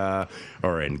Nebraska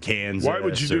or in Kansas? Why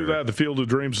would you do that? The Field of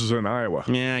Dreams is in Iowa.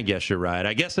 Yeah, I guess you're right.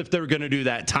 I guess if they're going to do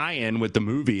that tie-in with the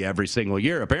movie every single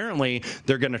year, apparently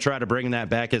they're going to try to bring that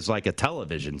back as like a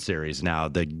television series now.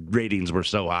 The ratings were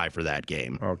so high for that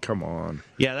game. Oh, come on.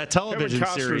 Yeah, that television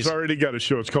Kevin Costner's series. already got a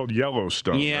show. It's called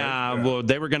Yellowstone. Yeah, right? Well,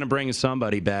 they were going to bring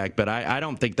somebody back, but I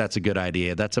don't think that's a good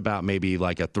idea. That's about maybe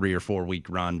like a 3 or 4 week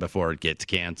run before it gets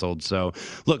canceled. So,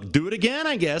 look, do it again,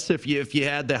 I guess, if you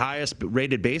had the highest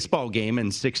rated baseball game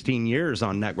in 16 years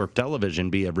on network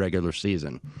television be a regular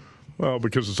season. Well,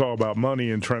 because it's all about money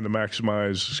and trying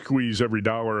to squeeze every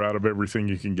dollar out of everything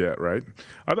you can get, right?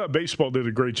 I thought baseball did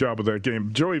a great job with that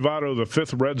game. Joey Votto, the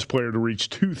 5th Reds player to reach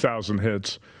 2,000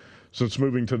 hits since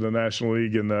moving to the National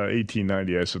League in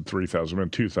 1890. I said 3,000, I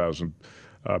meant 2,000.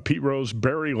 Pete Rose,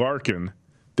 Barry Larkin,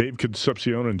 Dave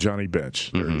Concepcion, and Johnny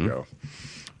Bench. There you go.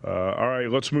 All right,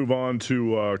 let's move on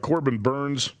to Corbin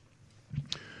Burns.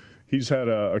 He's had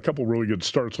a couple really good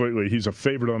starts lately. He's a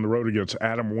favorite on the road against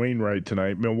Adam Wainwright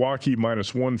tonight. Milwaukee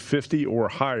minus 150 or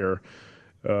higher.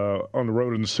 On the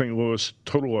road in St. Louis,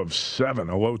 total of 7,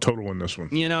 a low total in this one.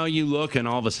 You know, you look and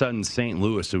all of a sudden St.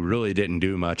 Louis, who really didn't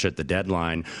do much at the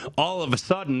deadline, all of a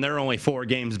sudden they're only 4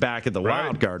 games back at the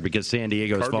wild card because San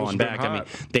Diego's falling back. I mean,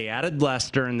 they added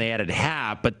Lester and they added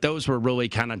Happ, but those were really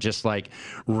kind of just like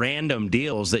random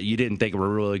deals that you didn't think were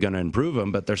really going to improve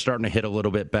them, but they're starting to hit a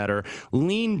little bit better.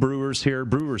 Lean Brewers here.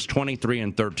 Brewers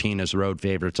 23-13 as road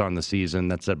favorites on the season.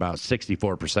 That's about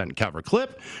 64% cover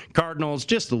clip. Cardinals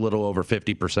just a little over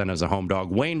 50% as a home dog.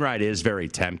 Wainwright is very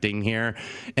tempting here.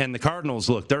 And the Cardinals,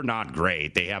 look, they're not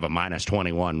great. They have a minus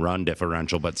 21 run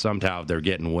differential, but somehow they're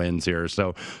getting wins here.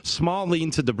 So small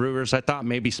lean to the Brewers. I thought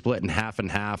maybe splitting half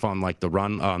and half on like the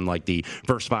run, on like the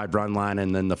first 5 run line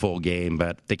and then the full game,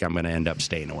 but I think I'm going to end up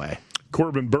staying away.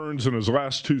 Corbin Burns in his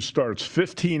last 2 starts,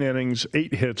 15 innings,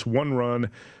 8 hits, 1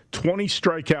 run, 20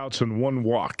 strikeouts, and 1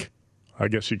 walk. I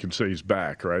guess you can say he's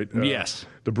back, right? Yes.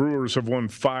 The Brewers have won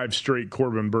 5 straight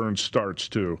Corbin Burns starts,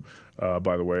 too,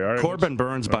 by the way. All right, Corbin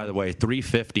Burns, by the way,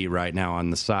 $350 right now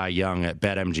on the Cy Young at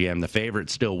BetMGM. The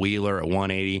favorite's still Wheeler at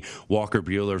 $180, Walker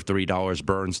Buehler $3,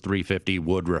 Burns $350,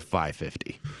 Woodruff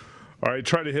 $550. All right,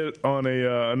 try to hit on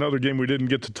another game we didn't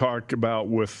get to talk about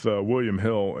with William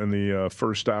Hill in the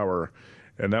first hour,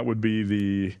 and that would be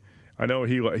the I know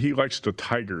he likes the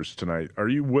Tigers tonight. Are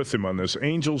you with him on this?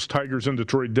 Angels, Tigers in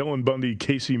Detroit, Dylan Bundy,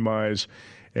 Casey Mize,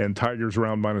 and Tigers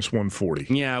around -140.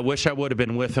 Yeah, I wish I would have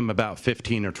been with him about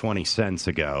 15 or 20 cents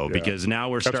ago because now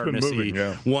we're starting to see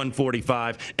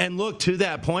 145. And look, to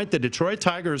that point, the Detroit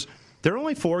Tigers, they're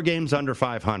only 4 games under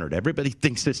 500. Everybody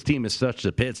thinks this team is such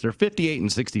a pits. They're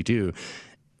 58-62.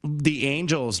 The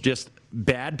Angels, just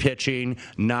bad pitching,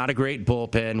 not a great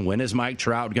bullpen. When is Mike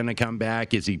Trout going to come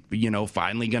back? Is he,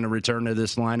 finally going to return to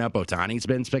this lineup? Ohtani's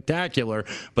been spectacular,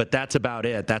 but that's about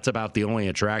it. That's about the only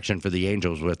attraction for the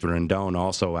Angels with Rendon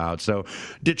also out. So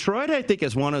Detroit, I think,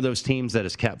 is one of those teams that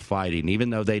has kept fighting, even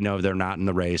though they know they're not in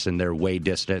the race and they're way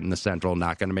distant in the Central,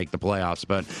 not going to make the playoffs.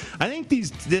 But I think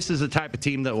this is the type of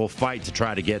team that will fight to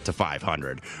try to get to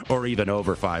 500 or even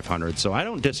over 500. So I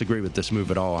don't disagree with this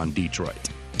move at all on Detroit.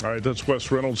 All right, that's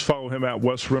Wes Reynolds. Follow him at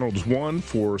Wes Reynolds 1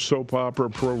 for soap opera,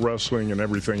 pro wrestling, and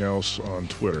everything else on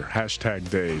Twitter.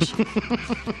 #days.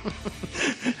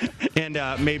 And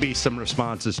maybe some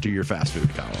responses to your fast food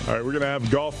column. All right, we're going to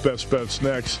have golf best bets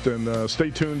next. And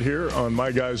stay tuned here on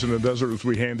My Guys in the Desert as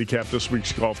we handicap this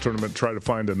week's golf tournament, try to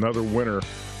find another winner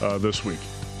this week.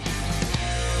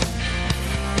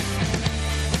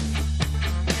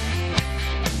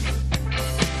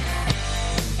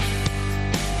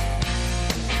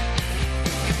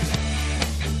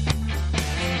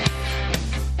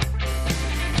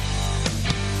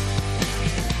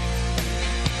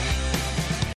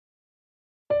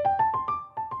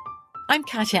 I'm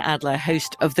Katya Adler,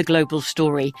 host of The Global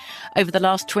Story. Over the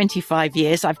last 25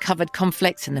 years, I've covered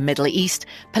conflicts in the Middle East,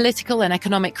 political and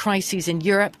economic crises in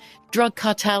Europe, drug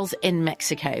cartels in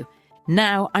Mexico.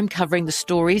 Now I'm covering the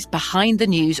stories behind the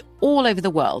news all over the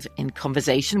world in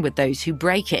conversation with those who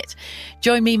break it.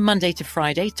 Join me Monday to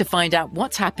Friday to find out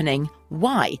what's happening,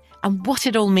 why, and what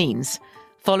it all means.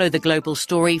 Follow The Global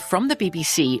Story from the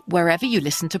BBC wherever you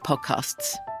listen to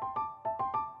podcasts.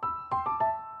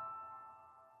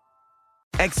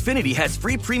 Xfinity has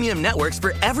free premium networks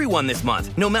for everyone this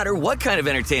month, no matter what kind of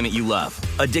entertainment you love.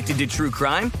 Addicted to true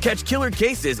crime? Catch killer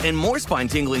cases and more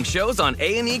spine-tingling shows on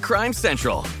A&E Crime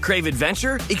Central. Crave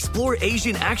adventure? Explore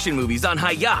Asian action movies on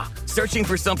Hi-Ya. Searching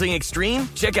for something extreme?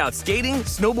 Check out skating,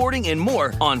 snowboarding, and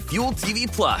more on Fuel TV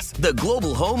Plus, the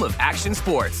global home of action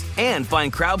sports. And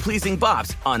find crowd-pleasing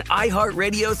bops on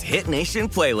iHeartRadio's Hit Nation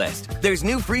playlist. There's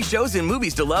new free shows and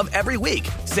movies to love every week.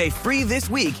 Say free this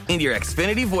week in your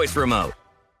Xfinity voice remote.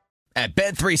 At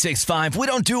Bet365, we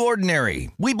don't do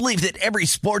ordinary. We believe that every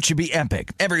sport should be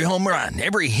epic. Every home run,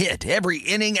 every hit, every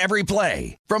inning, every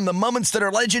play. From the moments that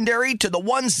are legendary to the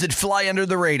ones that fly under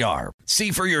the radar.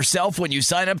 See for yourself when you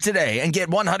sign up today and get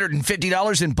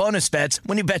 $150 in bonus bets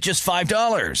when you bet just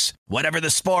 $5. Whatever the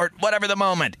sport, whatever the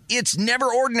moment, it's never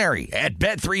ordinary at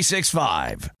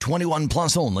Bet365. 21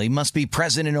 plus only. Must be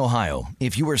present in Ohio.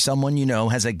 If you or someone you know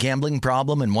has a gambling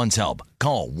problem and wants help,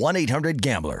 call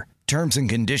 1-800-GAMBLER. Terms and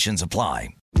conditions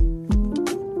apply.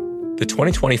 The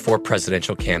 2024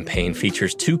 presidential campaign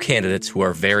features 2 candidates who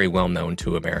are very well known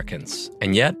to Americans.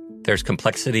 And yet, there's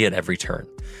complexity at every turn.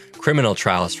 Criminal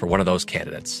trials for one of those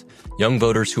candidates. Young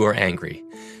voters who are angry.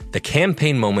 The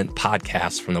Campaign Moment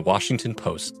podcast from the Washington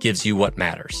Post gives you what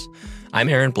matters. I'm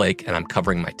Aaron Blake, and I'm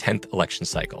covering my 10th election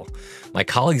cycle. My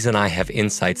colleagues and I have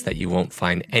insights that you won't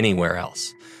find anywhere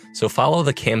else. So follow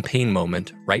The Campaign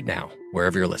Moment right now,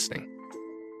 wherever you're listening.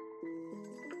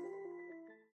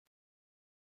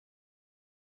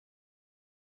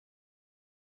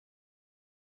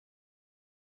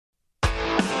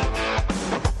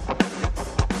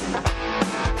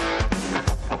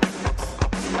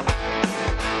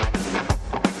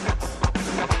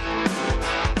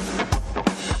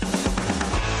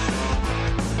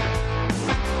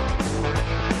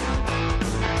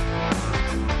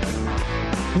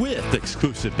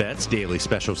 Exclusive bets, daily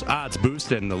specials, odds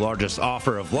boost, and the largest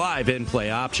offer of live in-play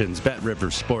options.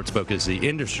 BetRivers Sportsbook is the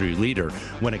industry leader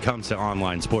when it comes to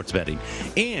online sports betting.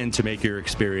 And to make your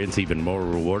experience even more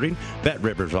rewarding,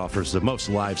 BetRivers offers the most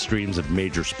live streams of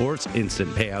major sports,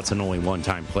 instant payouts, and only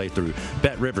one-time playthrough.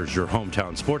 BetRivers, your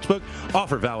hometown sportsbook.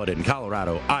 Offer valid in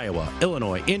Colorado, Iowa,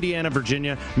 Illinois, Indiana,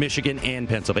 Virginia, Michigan, and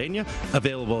Pennsylvania.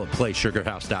 Available at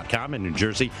PlaySugarHouse.com in New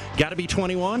Jersey. Got to be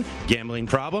 21? Gambling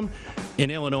problem?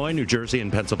 In Illinois, New Jersey,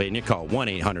 and Pennsylvania, call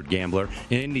 1-800-GAMBLER.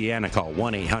 In Indiana, call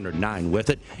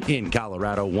 1-800-9-WITH-IT. In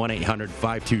Colorado,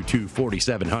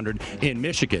 1-800-522-4700. In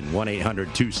Michigan,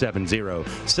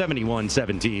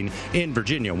 1-800-270-7117. In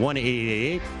Virginia,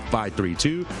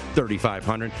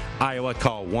 1-888-532-3500. Iowa,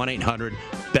 call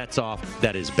 1-800-BETS-OFF.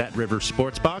 That is BetRivers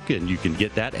Sportsbook, and you can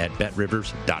get that at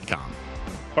BetRivers.com.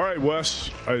 All right, Wes,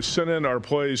 I sent in our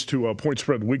plays to Point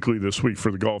Spread Weekly this week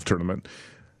for the golf tournament.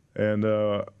 And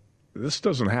this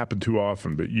doesn't happen too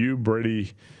often, but you,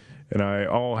 Brady, and I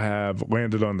all have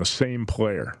landed on the same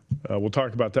player. We'll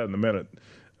talk about that in a minute.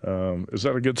 Is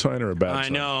that a good sign or a bad sign? I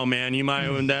know, man. You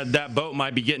might that boat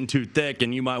might be getting too thick,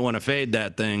 and you might want to fade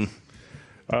that thing.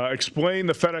 Explain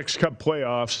the FedEx Cup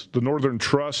playoffs, the Northern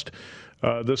Trust.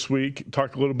 This week,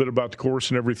 talk a little bit about the course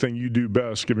and everything you do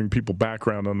best, giving people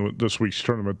background on this week's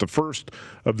tournament, the first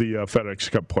of the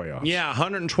FedEx Cup playoffs. Yeah,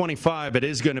 125. It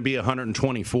is going to be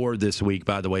 124 this week,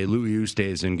 by the way. Louis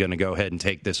Oosthuizen going to go ahead and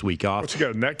take this week off. What's he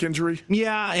got, a neck injury?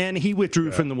 Yeah, and he withdrew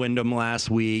from the Wyndham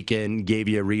last week and gave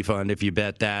you a refund if you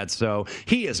bet that. So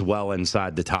he is well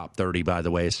inside the top 30, by the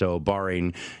way. So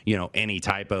barring, any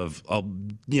type of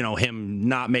him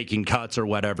not making cuts or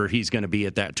whatever, he's going to be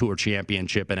at that Tour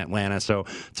Championship in Atlanta. So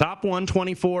top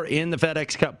 124 in the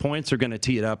FedEx Cup points are going to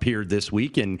tee it up here this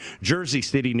week in Jersey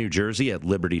City, New Jersey at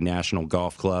Liberty National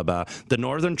Golf Club. The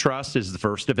Northern Trust is the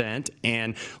first event.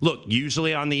 And look,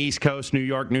 usually on the East Coast, New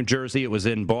York, New Jersey, it was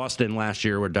in Boston last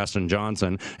year where Dustin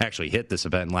Johnson actually hit this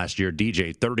event last year.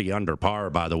 DJ 30 under par,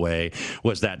 by the way,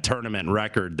 was that tournament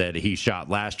record that he shot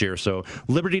last year. So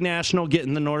Liberty National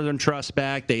getting the Northern Trust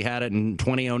back. They had it in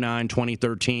 2009,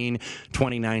 2013,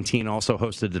 2019, also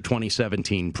hosted the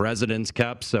 2017 President's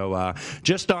Cup. So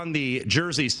just on the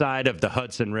Jersey side of the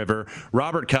Hudson River,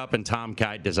 Robert Cup and Tom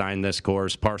Kite designed this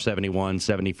course, par 71,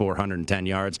 7,410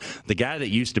 yards. The guy that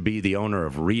used to be the owner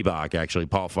of Reebok, actually,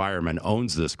 Paul Fireman,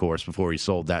 owns this course before he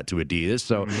sold that to Adidas.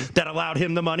 So that allowed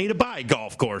him the money to buy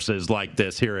golf courses like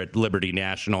this here at Liberty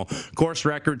National. Course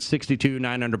record, 62,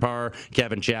 9 under par.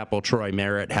 Kevin Chappell, Troy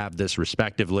Merritt have this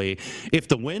respectively. If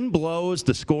the wind blows,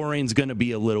 the scoring's going to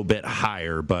be a little bit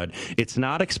higher, but it's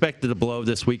not expected to blow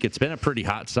this week. It's been a pretty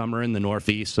hot summer in the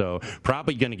Northeast, so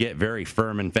probably going to get very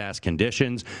firm and fast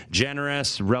conditions.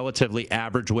 Generous, relatively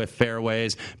average width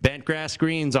fairways. Bent grass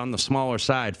greens on the smaller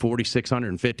side,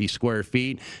 4,650 square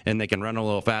feet, and they can run a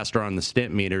little faster on the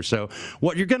stimp meter. So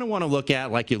what you're going to want to look at,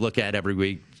 like you look at every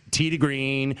week, tee to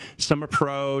green, some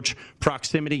approach,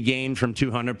 proximity gain from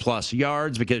 200-plus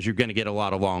yards because you're going to get a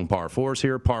lot of long par fours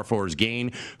here. Par fours gain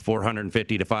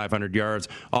 450 to 500 yards.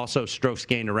 Also, strokes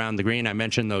gained around the green. I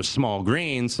mentioned those small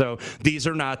greens, so these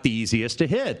are not the easiest to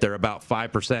hit. They're about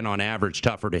 5% on average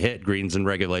tougher to hit greens in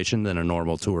regulation than a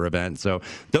normal tour event. So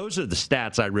those are the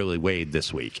stats I really weighed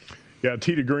this week. Yeah,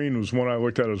 tee to green was one I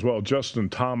looked at as well. Justin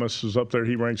Thomas is up there.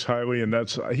 He ranks highly, and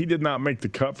he did not make the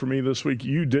cut for me this week.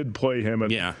 You did play him at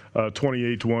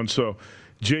 28-1. So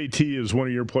JT is one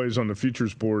of your plays on the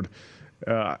futures board.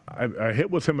 I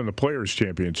hit with him in the Players'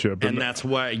 Championship. And that's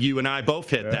why you and I both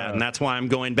hit that, and that's why I'm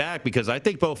going back, because I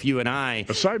think both you and I...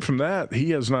 Aside from that, he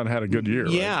has not had a good year.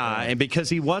 Yeah, right? And because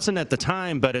he wasn't at the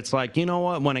time, but it's like, you know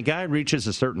what, when a guy reaches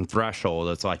a certain threshold,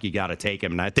 it's like you got to take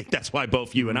him, and I think that's why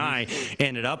both you and I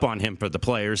ended up on him for the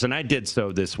Players, and I did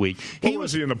so this week. What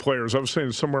was he in the Players? I was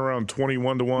saying somewhere around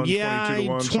 21-1, yeah,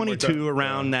 22-1, 22 like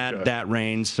around that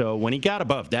range. So when he got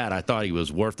above that, I thought he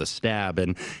was worth a stab,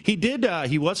 and he did.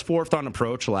 He was fourth on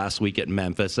approach last week at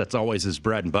Memphis. That's always his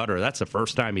bread and butter. That's the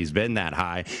first time he's been that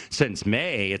high since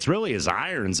May. It's really his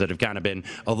irons that have kind of been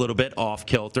a little bit off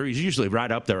kilter. He's usually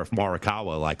right up there with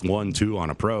Morikawa, like 1-2 on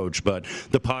approach, but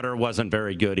the putter wasn't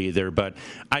very good either. But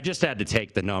I just had to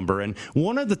take the number. And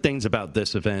one of the things about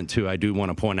this event, too, I do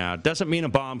want to point out, doesn't mean a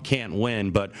bomb can't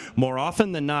win, but more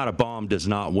often than not, a bomb does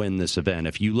not win this event.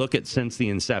 If you look at since the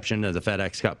inception of the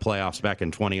FedEx Cup playoffs back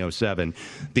in 2007,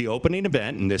 the opening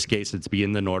event, in this case it's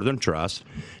being the Northern Trust,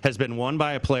 has been won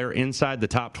by a player inside the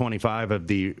top 25 of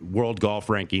the world golf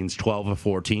rankings 12 of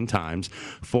 14 times.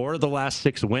 4 of the last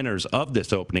 6 winners of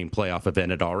this opening playoff event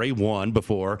had already won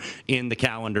before in the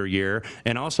calendar year,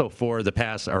 and also 5 of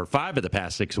the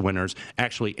past 6 winners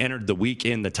actually entered the week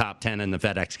in the top 10 in the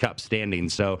FedEx Cup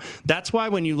standings. So that's why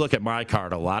when you look at my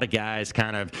card, a lot of guys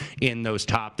kind of in those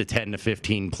top to 10 to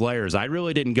 15 players. I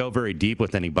really didn't go very deep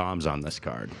with any bombs on this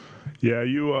card. Yeah,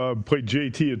 you played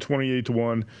JT at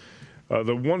 28-1.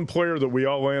 The one player that we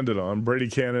all landed on, Brady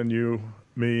Cannon, you,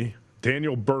 me,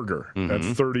 Daniel Berger at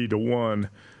 30-1.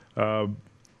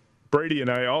 Brady and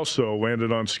I also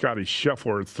landed on Scotty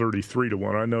Scheffler at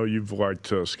 33-1. I know you've liked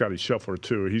Scotty Scheffler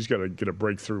too. He's got to get a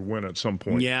breakthrough win at some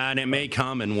point. Yeah, and it may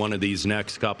come in one of these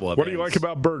next couple of What do you like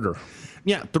about Berger?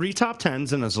 Yeah, 3 top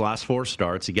 10s in his last 4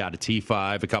 starts. He got a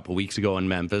T5 a couple weeks ago in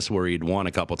Memphis where he'd won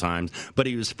a couple times. But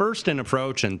he was first in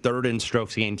approach and third in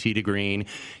strokes gained tee to green.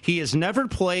 He has never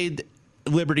played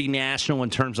Liberty National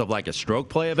in terms of like a stroke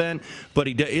play event, but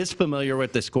he is familiar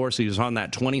with this course. He was on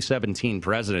that 2017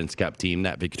 President's Cup team,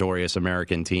 that victorious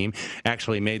American team.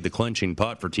 Actually made the clinching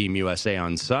putt for Team USA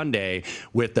on Sunday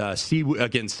with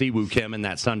against Siwoo Kim in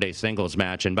that Sunday singles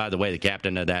match. And by the way, the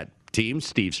captain of that team,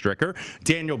 Steve Stricker.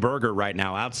 Daniel Berger right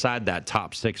now outside that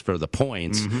top 6 for the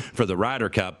points for the Ryder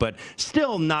Cup, but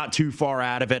still not too far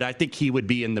out of it. I think he would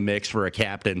be in the mix for a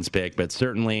captain's pick, but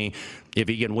certainly if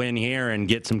he can win here and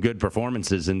get some good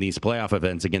performances in these playoff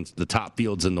events against the top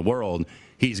fields in the world,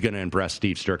 he's going to impress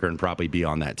Steve Stricker and probably be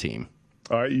on that team.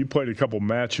 All right, you played a couple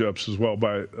matchups as well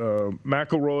by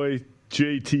McIlroy,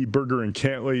 JT, Berger, and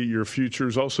Cantlay, your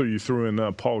futures. Also, you threw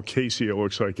in Paul Casey, it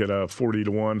looks like, at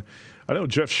 40-1. I know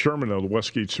Jeff Sherman of the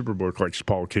Westgate Superbook likes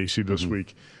Paul Casey this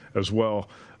week as well.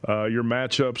 Your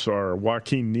matchups are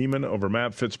Joaquin Niemann over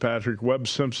Matt Fitzpatrick, Webb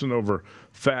Simpson over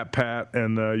Fat Pat,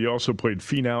 and you also played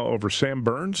Finau over Sam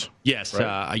Burns? Yes,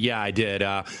 right? Yeah, I did.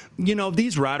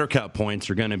 These Ryder Cup points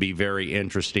are going to be very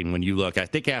interesting when you look. I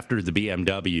think after the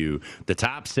BMW, the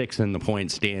top 6 in the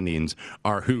point standings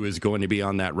are who is going to be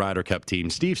on that Ryder Cup team.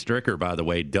 Steve Stricker, by the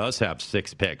way, does have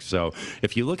 6 picks. So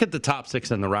if you look at the top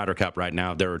 6 in the Ryder Cup right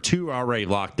now, there are 2 already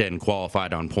locked in,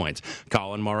 qualified on points.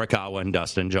 Colin Morikawa and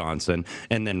Dustin Johnson.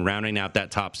 And then rounding out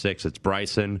that top 6, it's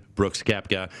Bryson, Brooks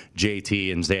Koepka,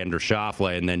 JT, and Xander Schauffele,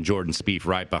 and then Jordan Spieth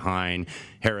right behind.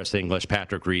 Harris English,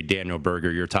 Patrick Reed, Daniel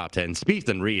Berger, your top 10. Spieth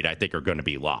and Reed, I think, are going to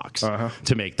be locks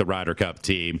to make the Ryder Cup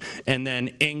team. And then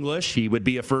English, he would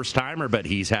be a first-timer, but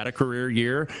he's had a career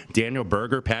year. Daniel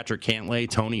Berger, Patrick Cantlay,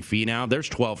 Tony Finau. There's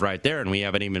 12 right there, and we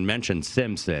haven't even mentioned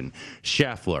Simpson,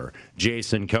 Scheffler,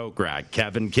 Jason Kokrak,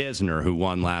 Kevin Kisner, who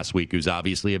won last week, who's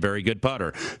obviously a very good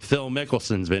putter. Phil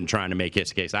Mickelson's been trying to make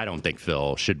his case. I don't think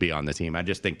Phil should be on the team. I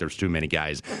just think there's too many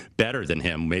guys better than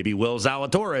him. Maybe Will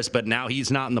Zalatoris, but now he's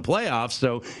not in the playoffs,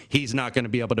 so he's not going to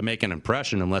be able to make an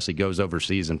impression unless he goes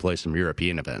overseas and plays some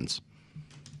European events.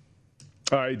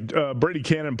 All right, Brady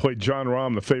Cannon played John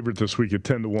Rahm, the favorite this week, at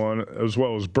 10-1, as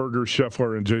well as Berger,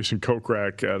 Scheffler, and Jason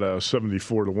Kokrak at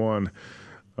 74-1.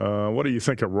 What do you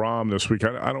think of Rahm this week?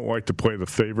 I don't like to play the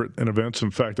favorite in events.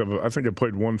 In fact, I think I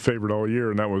played one favorite all year,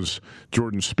 and that was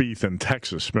Jordan Spieth in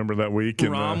Texas. Remember that week?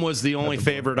 Rahm was the only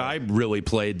favorite I really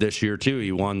played this year, too.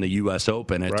 He won the U.S.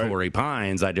 Open at Torrey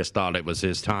Pines. I just thought it was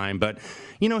his time. But,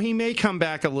 he may come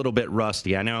back a little bit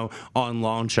rusty. I know on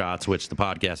Long Shots, which the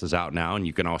podcast is out now, and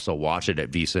you can also watch it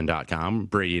at vsin.com.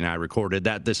 Brady and I recorded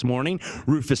that this morning.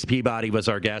 Rufus Peabody was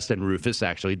our guest, and Rufus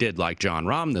actually did like John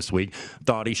Rahm this week.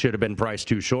 Thought he should have been priced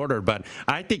too shorter, but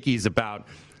I think he's about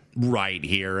right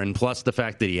here. And plus the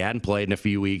fact that he hadn't played in a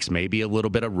few weeks, maybe a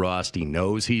little bit of rust. He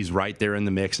knows he's right there in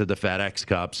the mix of the FedEx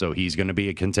Cup, so he's going to be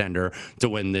a contender to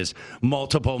win this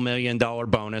multiple $1 million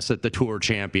bonus at the Tour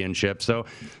Championship. So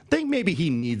I think maybe he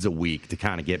needs a week to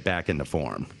kind of get back into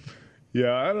form.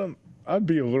 Yeah, I'd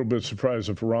be a little bit surprised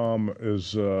if Rahm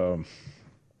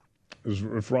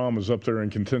is up there in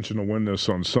contention to win this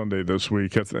on Sunday this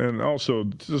week. And also,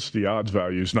 just the odds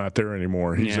value is not there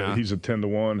anymore. He's a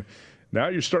 10-1. Now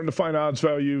you're starting to find odds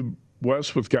value,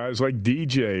 Wes, with guys like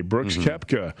DJ, Brooks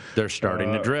Koepka. They're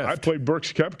starting to drift. I played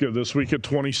Brooks Koepka this week at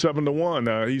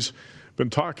 27-1. He's been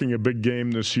talking a big game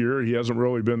this year. He hasn't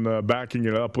really been backing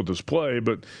it up with his play,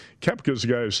 but Koepka's a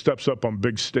guy who steps up on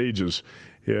big stages.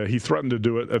 Yeah, he threatened to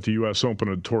do it at the U.S. Open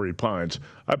at Torrey Pines.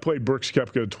 I played Brooks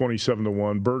Koepka at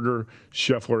 27-1, Berger,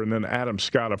 Scheffler, and then Adam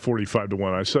Scott at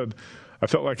 45-1. I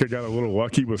felt like I got a little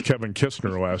lucky with Kevin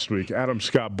Kisner last week. Adam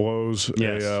Scott blows a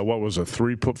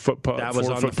 3-foot putt. That was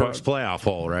on the first playoff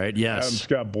hole, right? Yes. Adam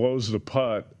Scott blows the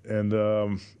putt,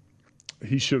 and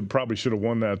he probably should have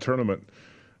won that tournament.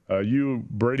 You,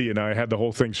 Brady, and I had the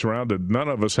whole thing surrounded. None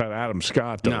of us had Adam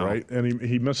Scott, though, right? And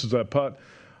he misses that putt.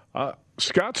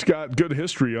 Scott's got good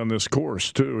history on this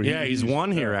course, too. He's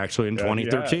won here, actually, in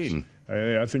 2013.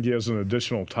 I think he has an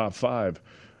additional top 5.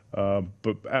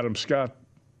 But Adam Scott,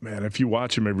 man, if you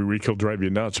watch him every week, he'll drive you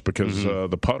nuts because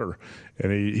the putter,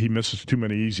 and he misses too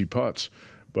many easy putts.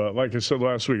 But like I said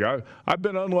last week, I've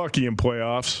been unlucky in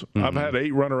playoffs. I've had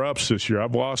 8 runner-ups this year.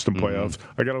 I've lost in playoffs.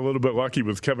 I got a little bit lucky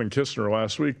with Kevin Kisner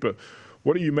last week. But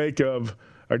what do you make of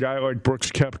a guy like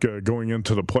Brooks Koepka going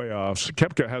into the playoffs?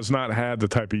 Koepka has not had the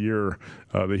type of year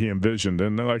that he envisioned.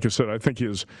 And like I said, I think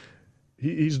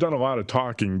he's done a lot of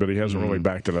talking, but he hasn't really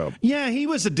backed it up. Yeah, he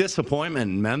was a disappointment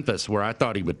in Memphis where I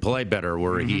thought he would play better,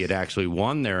 where he had actually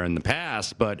won there in the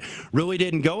past, but really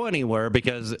didn't go anywhere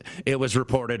because it was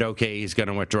reported, okay, he's going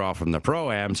to withdraw from the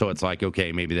Pro-Am, so it's like,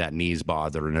 okay, maybe that knee's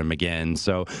bothering him again.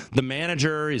 So the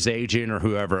manager, his agent, or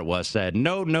whoever it was said,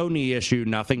 no knee issue,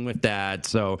 nothing with that.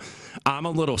 So I'm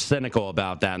a little cynical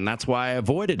about that, and that's why I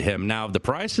avoided him. Now, the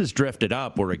price has drifted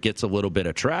up where it gets a little bit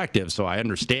attractive, so I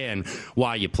understand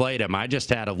why you played him. I just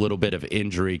had a little bit of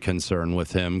injury concern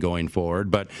with him going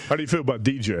forward. But how do you feel about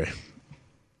DJ?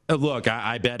 Look,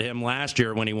 I bet him last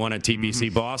year when he won at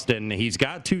TPC Boston. He's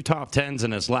got 2 top 10s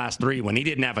in his last 3 when he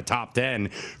didn't have a top 10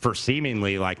 for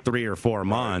seemingly like 3 or 4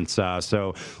 months.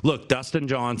 So, look, Dustin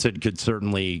Johnson could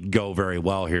certainly go very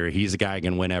well here. He's a guy who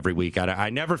can win every week. I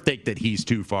never think that he's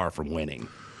too far from winning.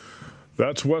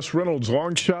 That's Wes Reynolds'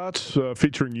 Long Shots,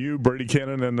 featuring you, Brady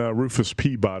Cannon, and Rufus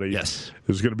Peabody. Yes.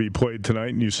 Is going to be played tonight,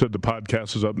 and you said the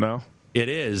podcast is up now? It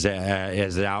is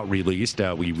out released.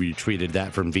 We retweeted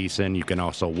that from VSiN. You can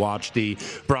also watch the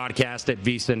broadcast at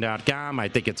vsin.com. I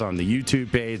think it's on the YouTube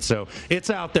page, so it's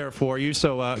out there for you.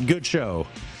 So good show.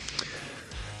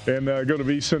 And go to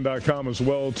vsin.com as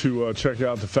well to check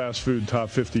out the Fast Food Top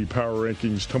 50 Power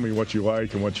Rankings. Tell me what you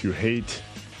like and what you hate.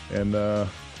 And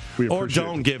we or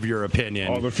don't give your opinion.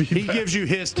 All the feedback. He gives you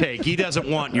his take. He doesn't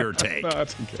want your take. No,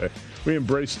 that's okay. We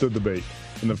embrace the debate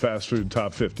in the Fast Food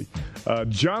Top 50.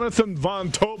 Jonathan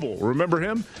Von Tobel, remember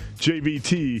him?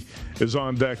 JVT is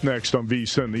on deck next on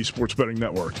VSiN, the Sports Betting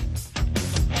Network.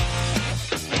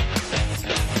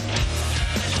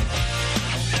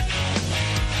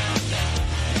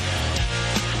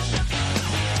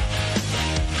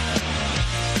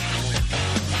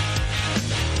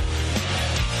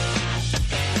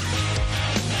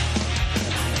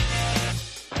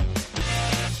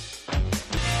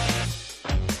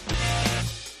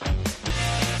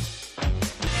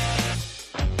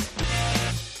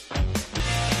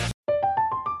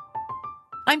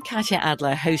 I'm Katya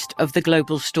Adler, host of The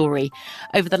Global Story.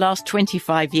 Over the last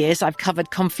 25 years, I've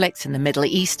covered conflicts in the Middle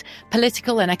East,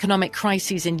 political and economic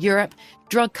crises in Europe,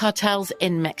 drug cartels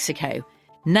in Mexico.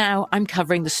 Now I'm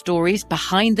covering the stories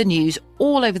behind the news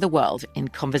all over the world in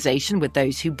conversation with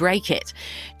those who break it.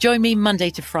 Join me Monday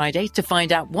to Friday to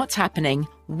find out what's happening,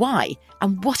 why,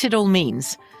 and what it all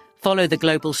means. Follow The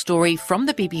Global Story from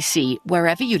the BBC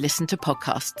wherever you listen to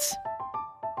podcasts.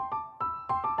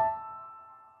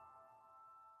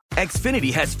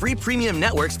 Xfinity has free premium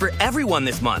networks for everyone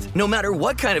this month, no matter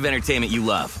what kind of entertainment you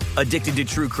love. Addicted to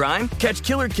true crime? Catch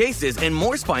killer cases and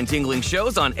more spine-tingling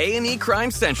shows on A&E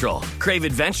Crime Central. Crave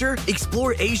adventure?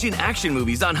 Explore Asian action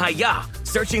movies on Hi-YAH.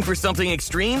 Searching for something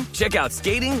extreme? Check out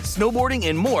skating, snowboarding,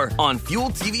 and more on Fuel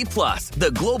TV Plus,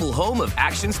 the global home of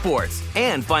action sports.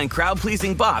 And find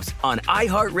crowd-pleasing bops on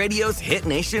iHeartRadio's Hit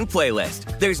Nation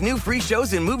playlist. There's new free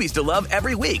shows and movies to love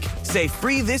every week. Say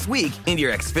free this week in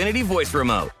your Xfinity voice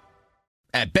remote.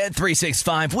 At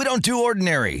Bet365, we don't do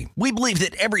ordinary. We believe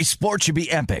that every sport should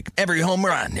be epic. Every home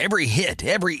run, every hit,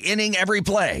 every inning, every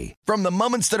play. From the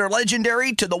moments that are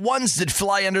legendary to the ones that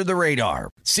fly under the radar.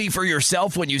 See for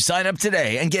yourself when you sign up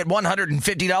today and get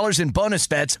 $150 in bonus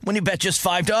bets when you bet just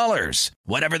 $5.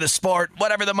 Whatever the sport,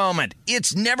 whatever the moment,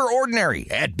 it's never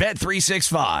ordinary at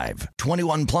Bet365.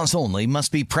 21 plus only.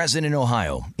 Must be present in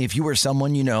Ohio. If you or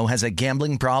someone you know has a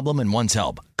gambling problem and wants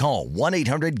help, call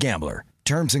 1-800-GAMBLER.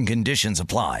 Terms and conditions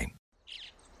apply.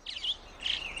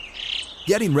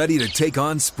 Getting ready to take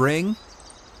on spring?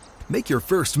 Make your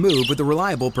first move with the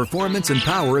reliable performance and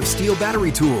power of Steel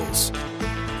battery tools.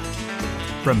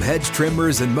 From hedge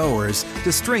trimmers and mowers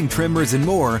to string trimmers and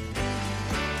more,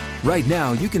 right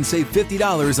now you can save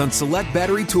 $50 on select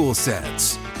battery tool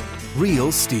sets.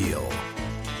 Real Steel.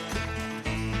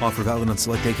 Offer valid on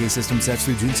select AK system sets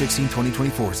through June 16,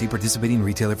 2024. See participating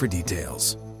retailer for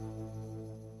details.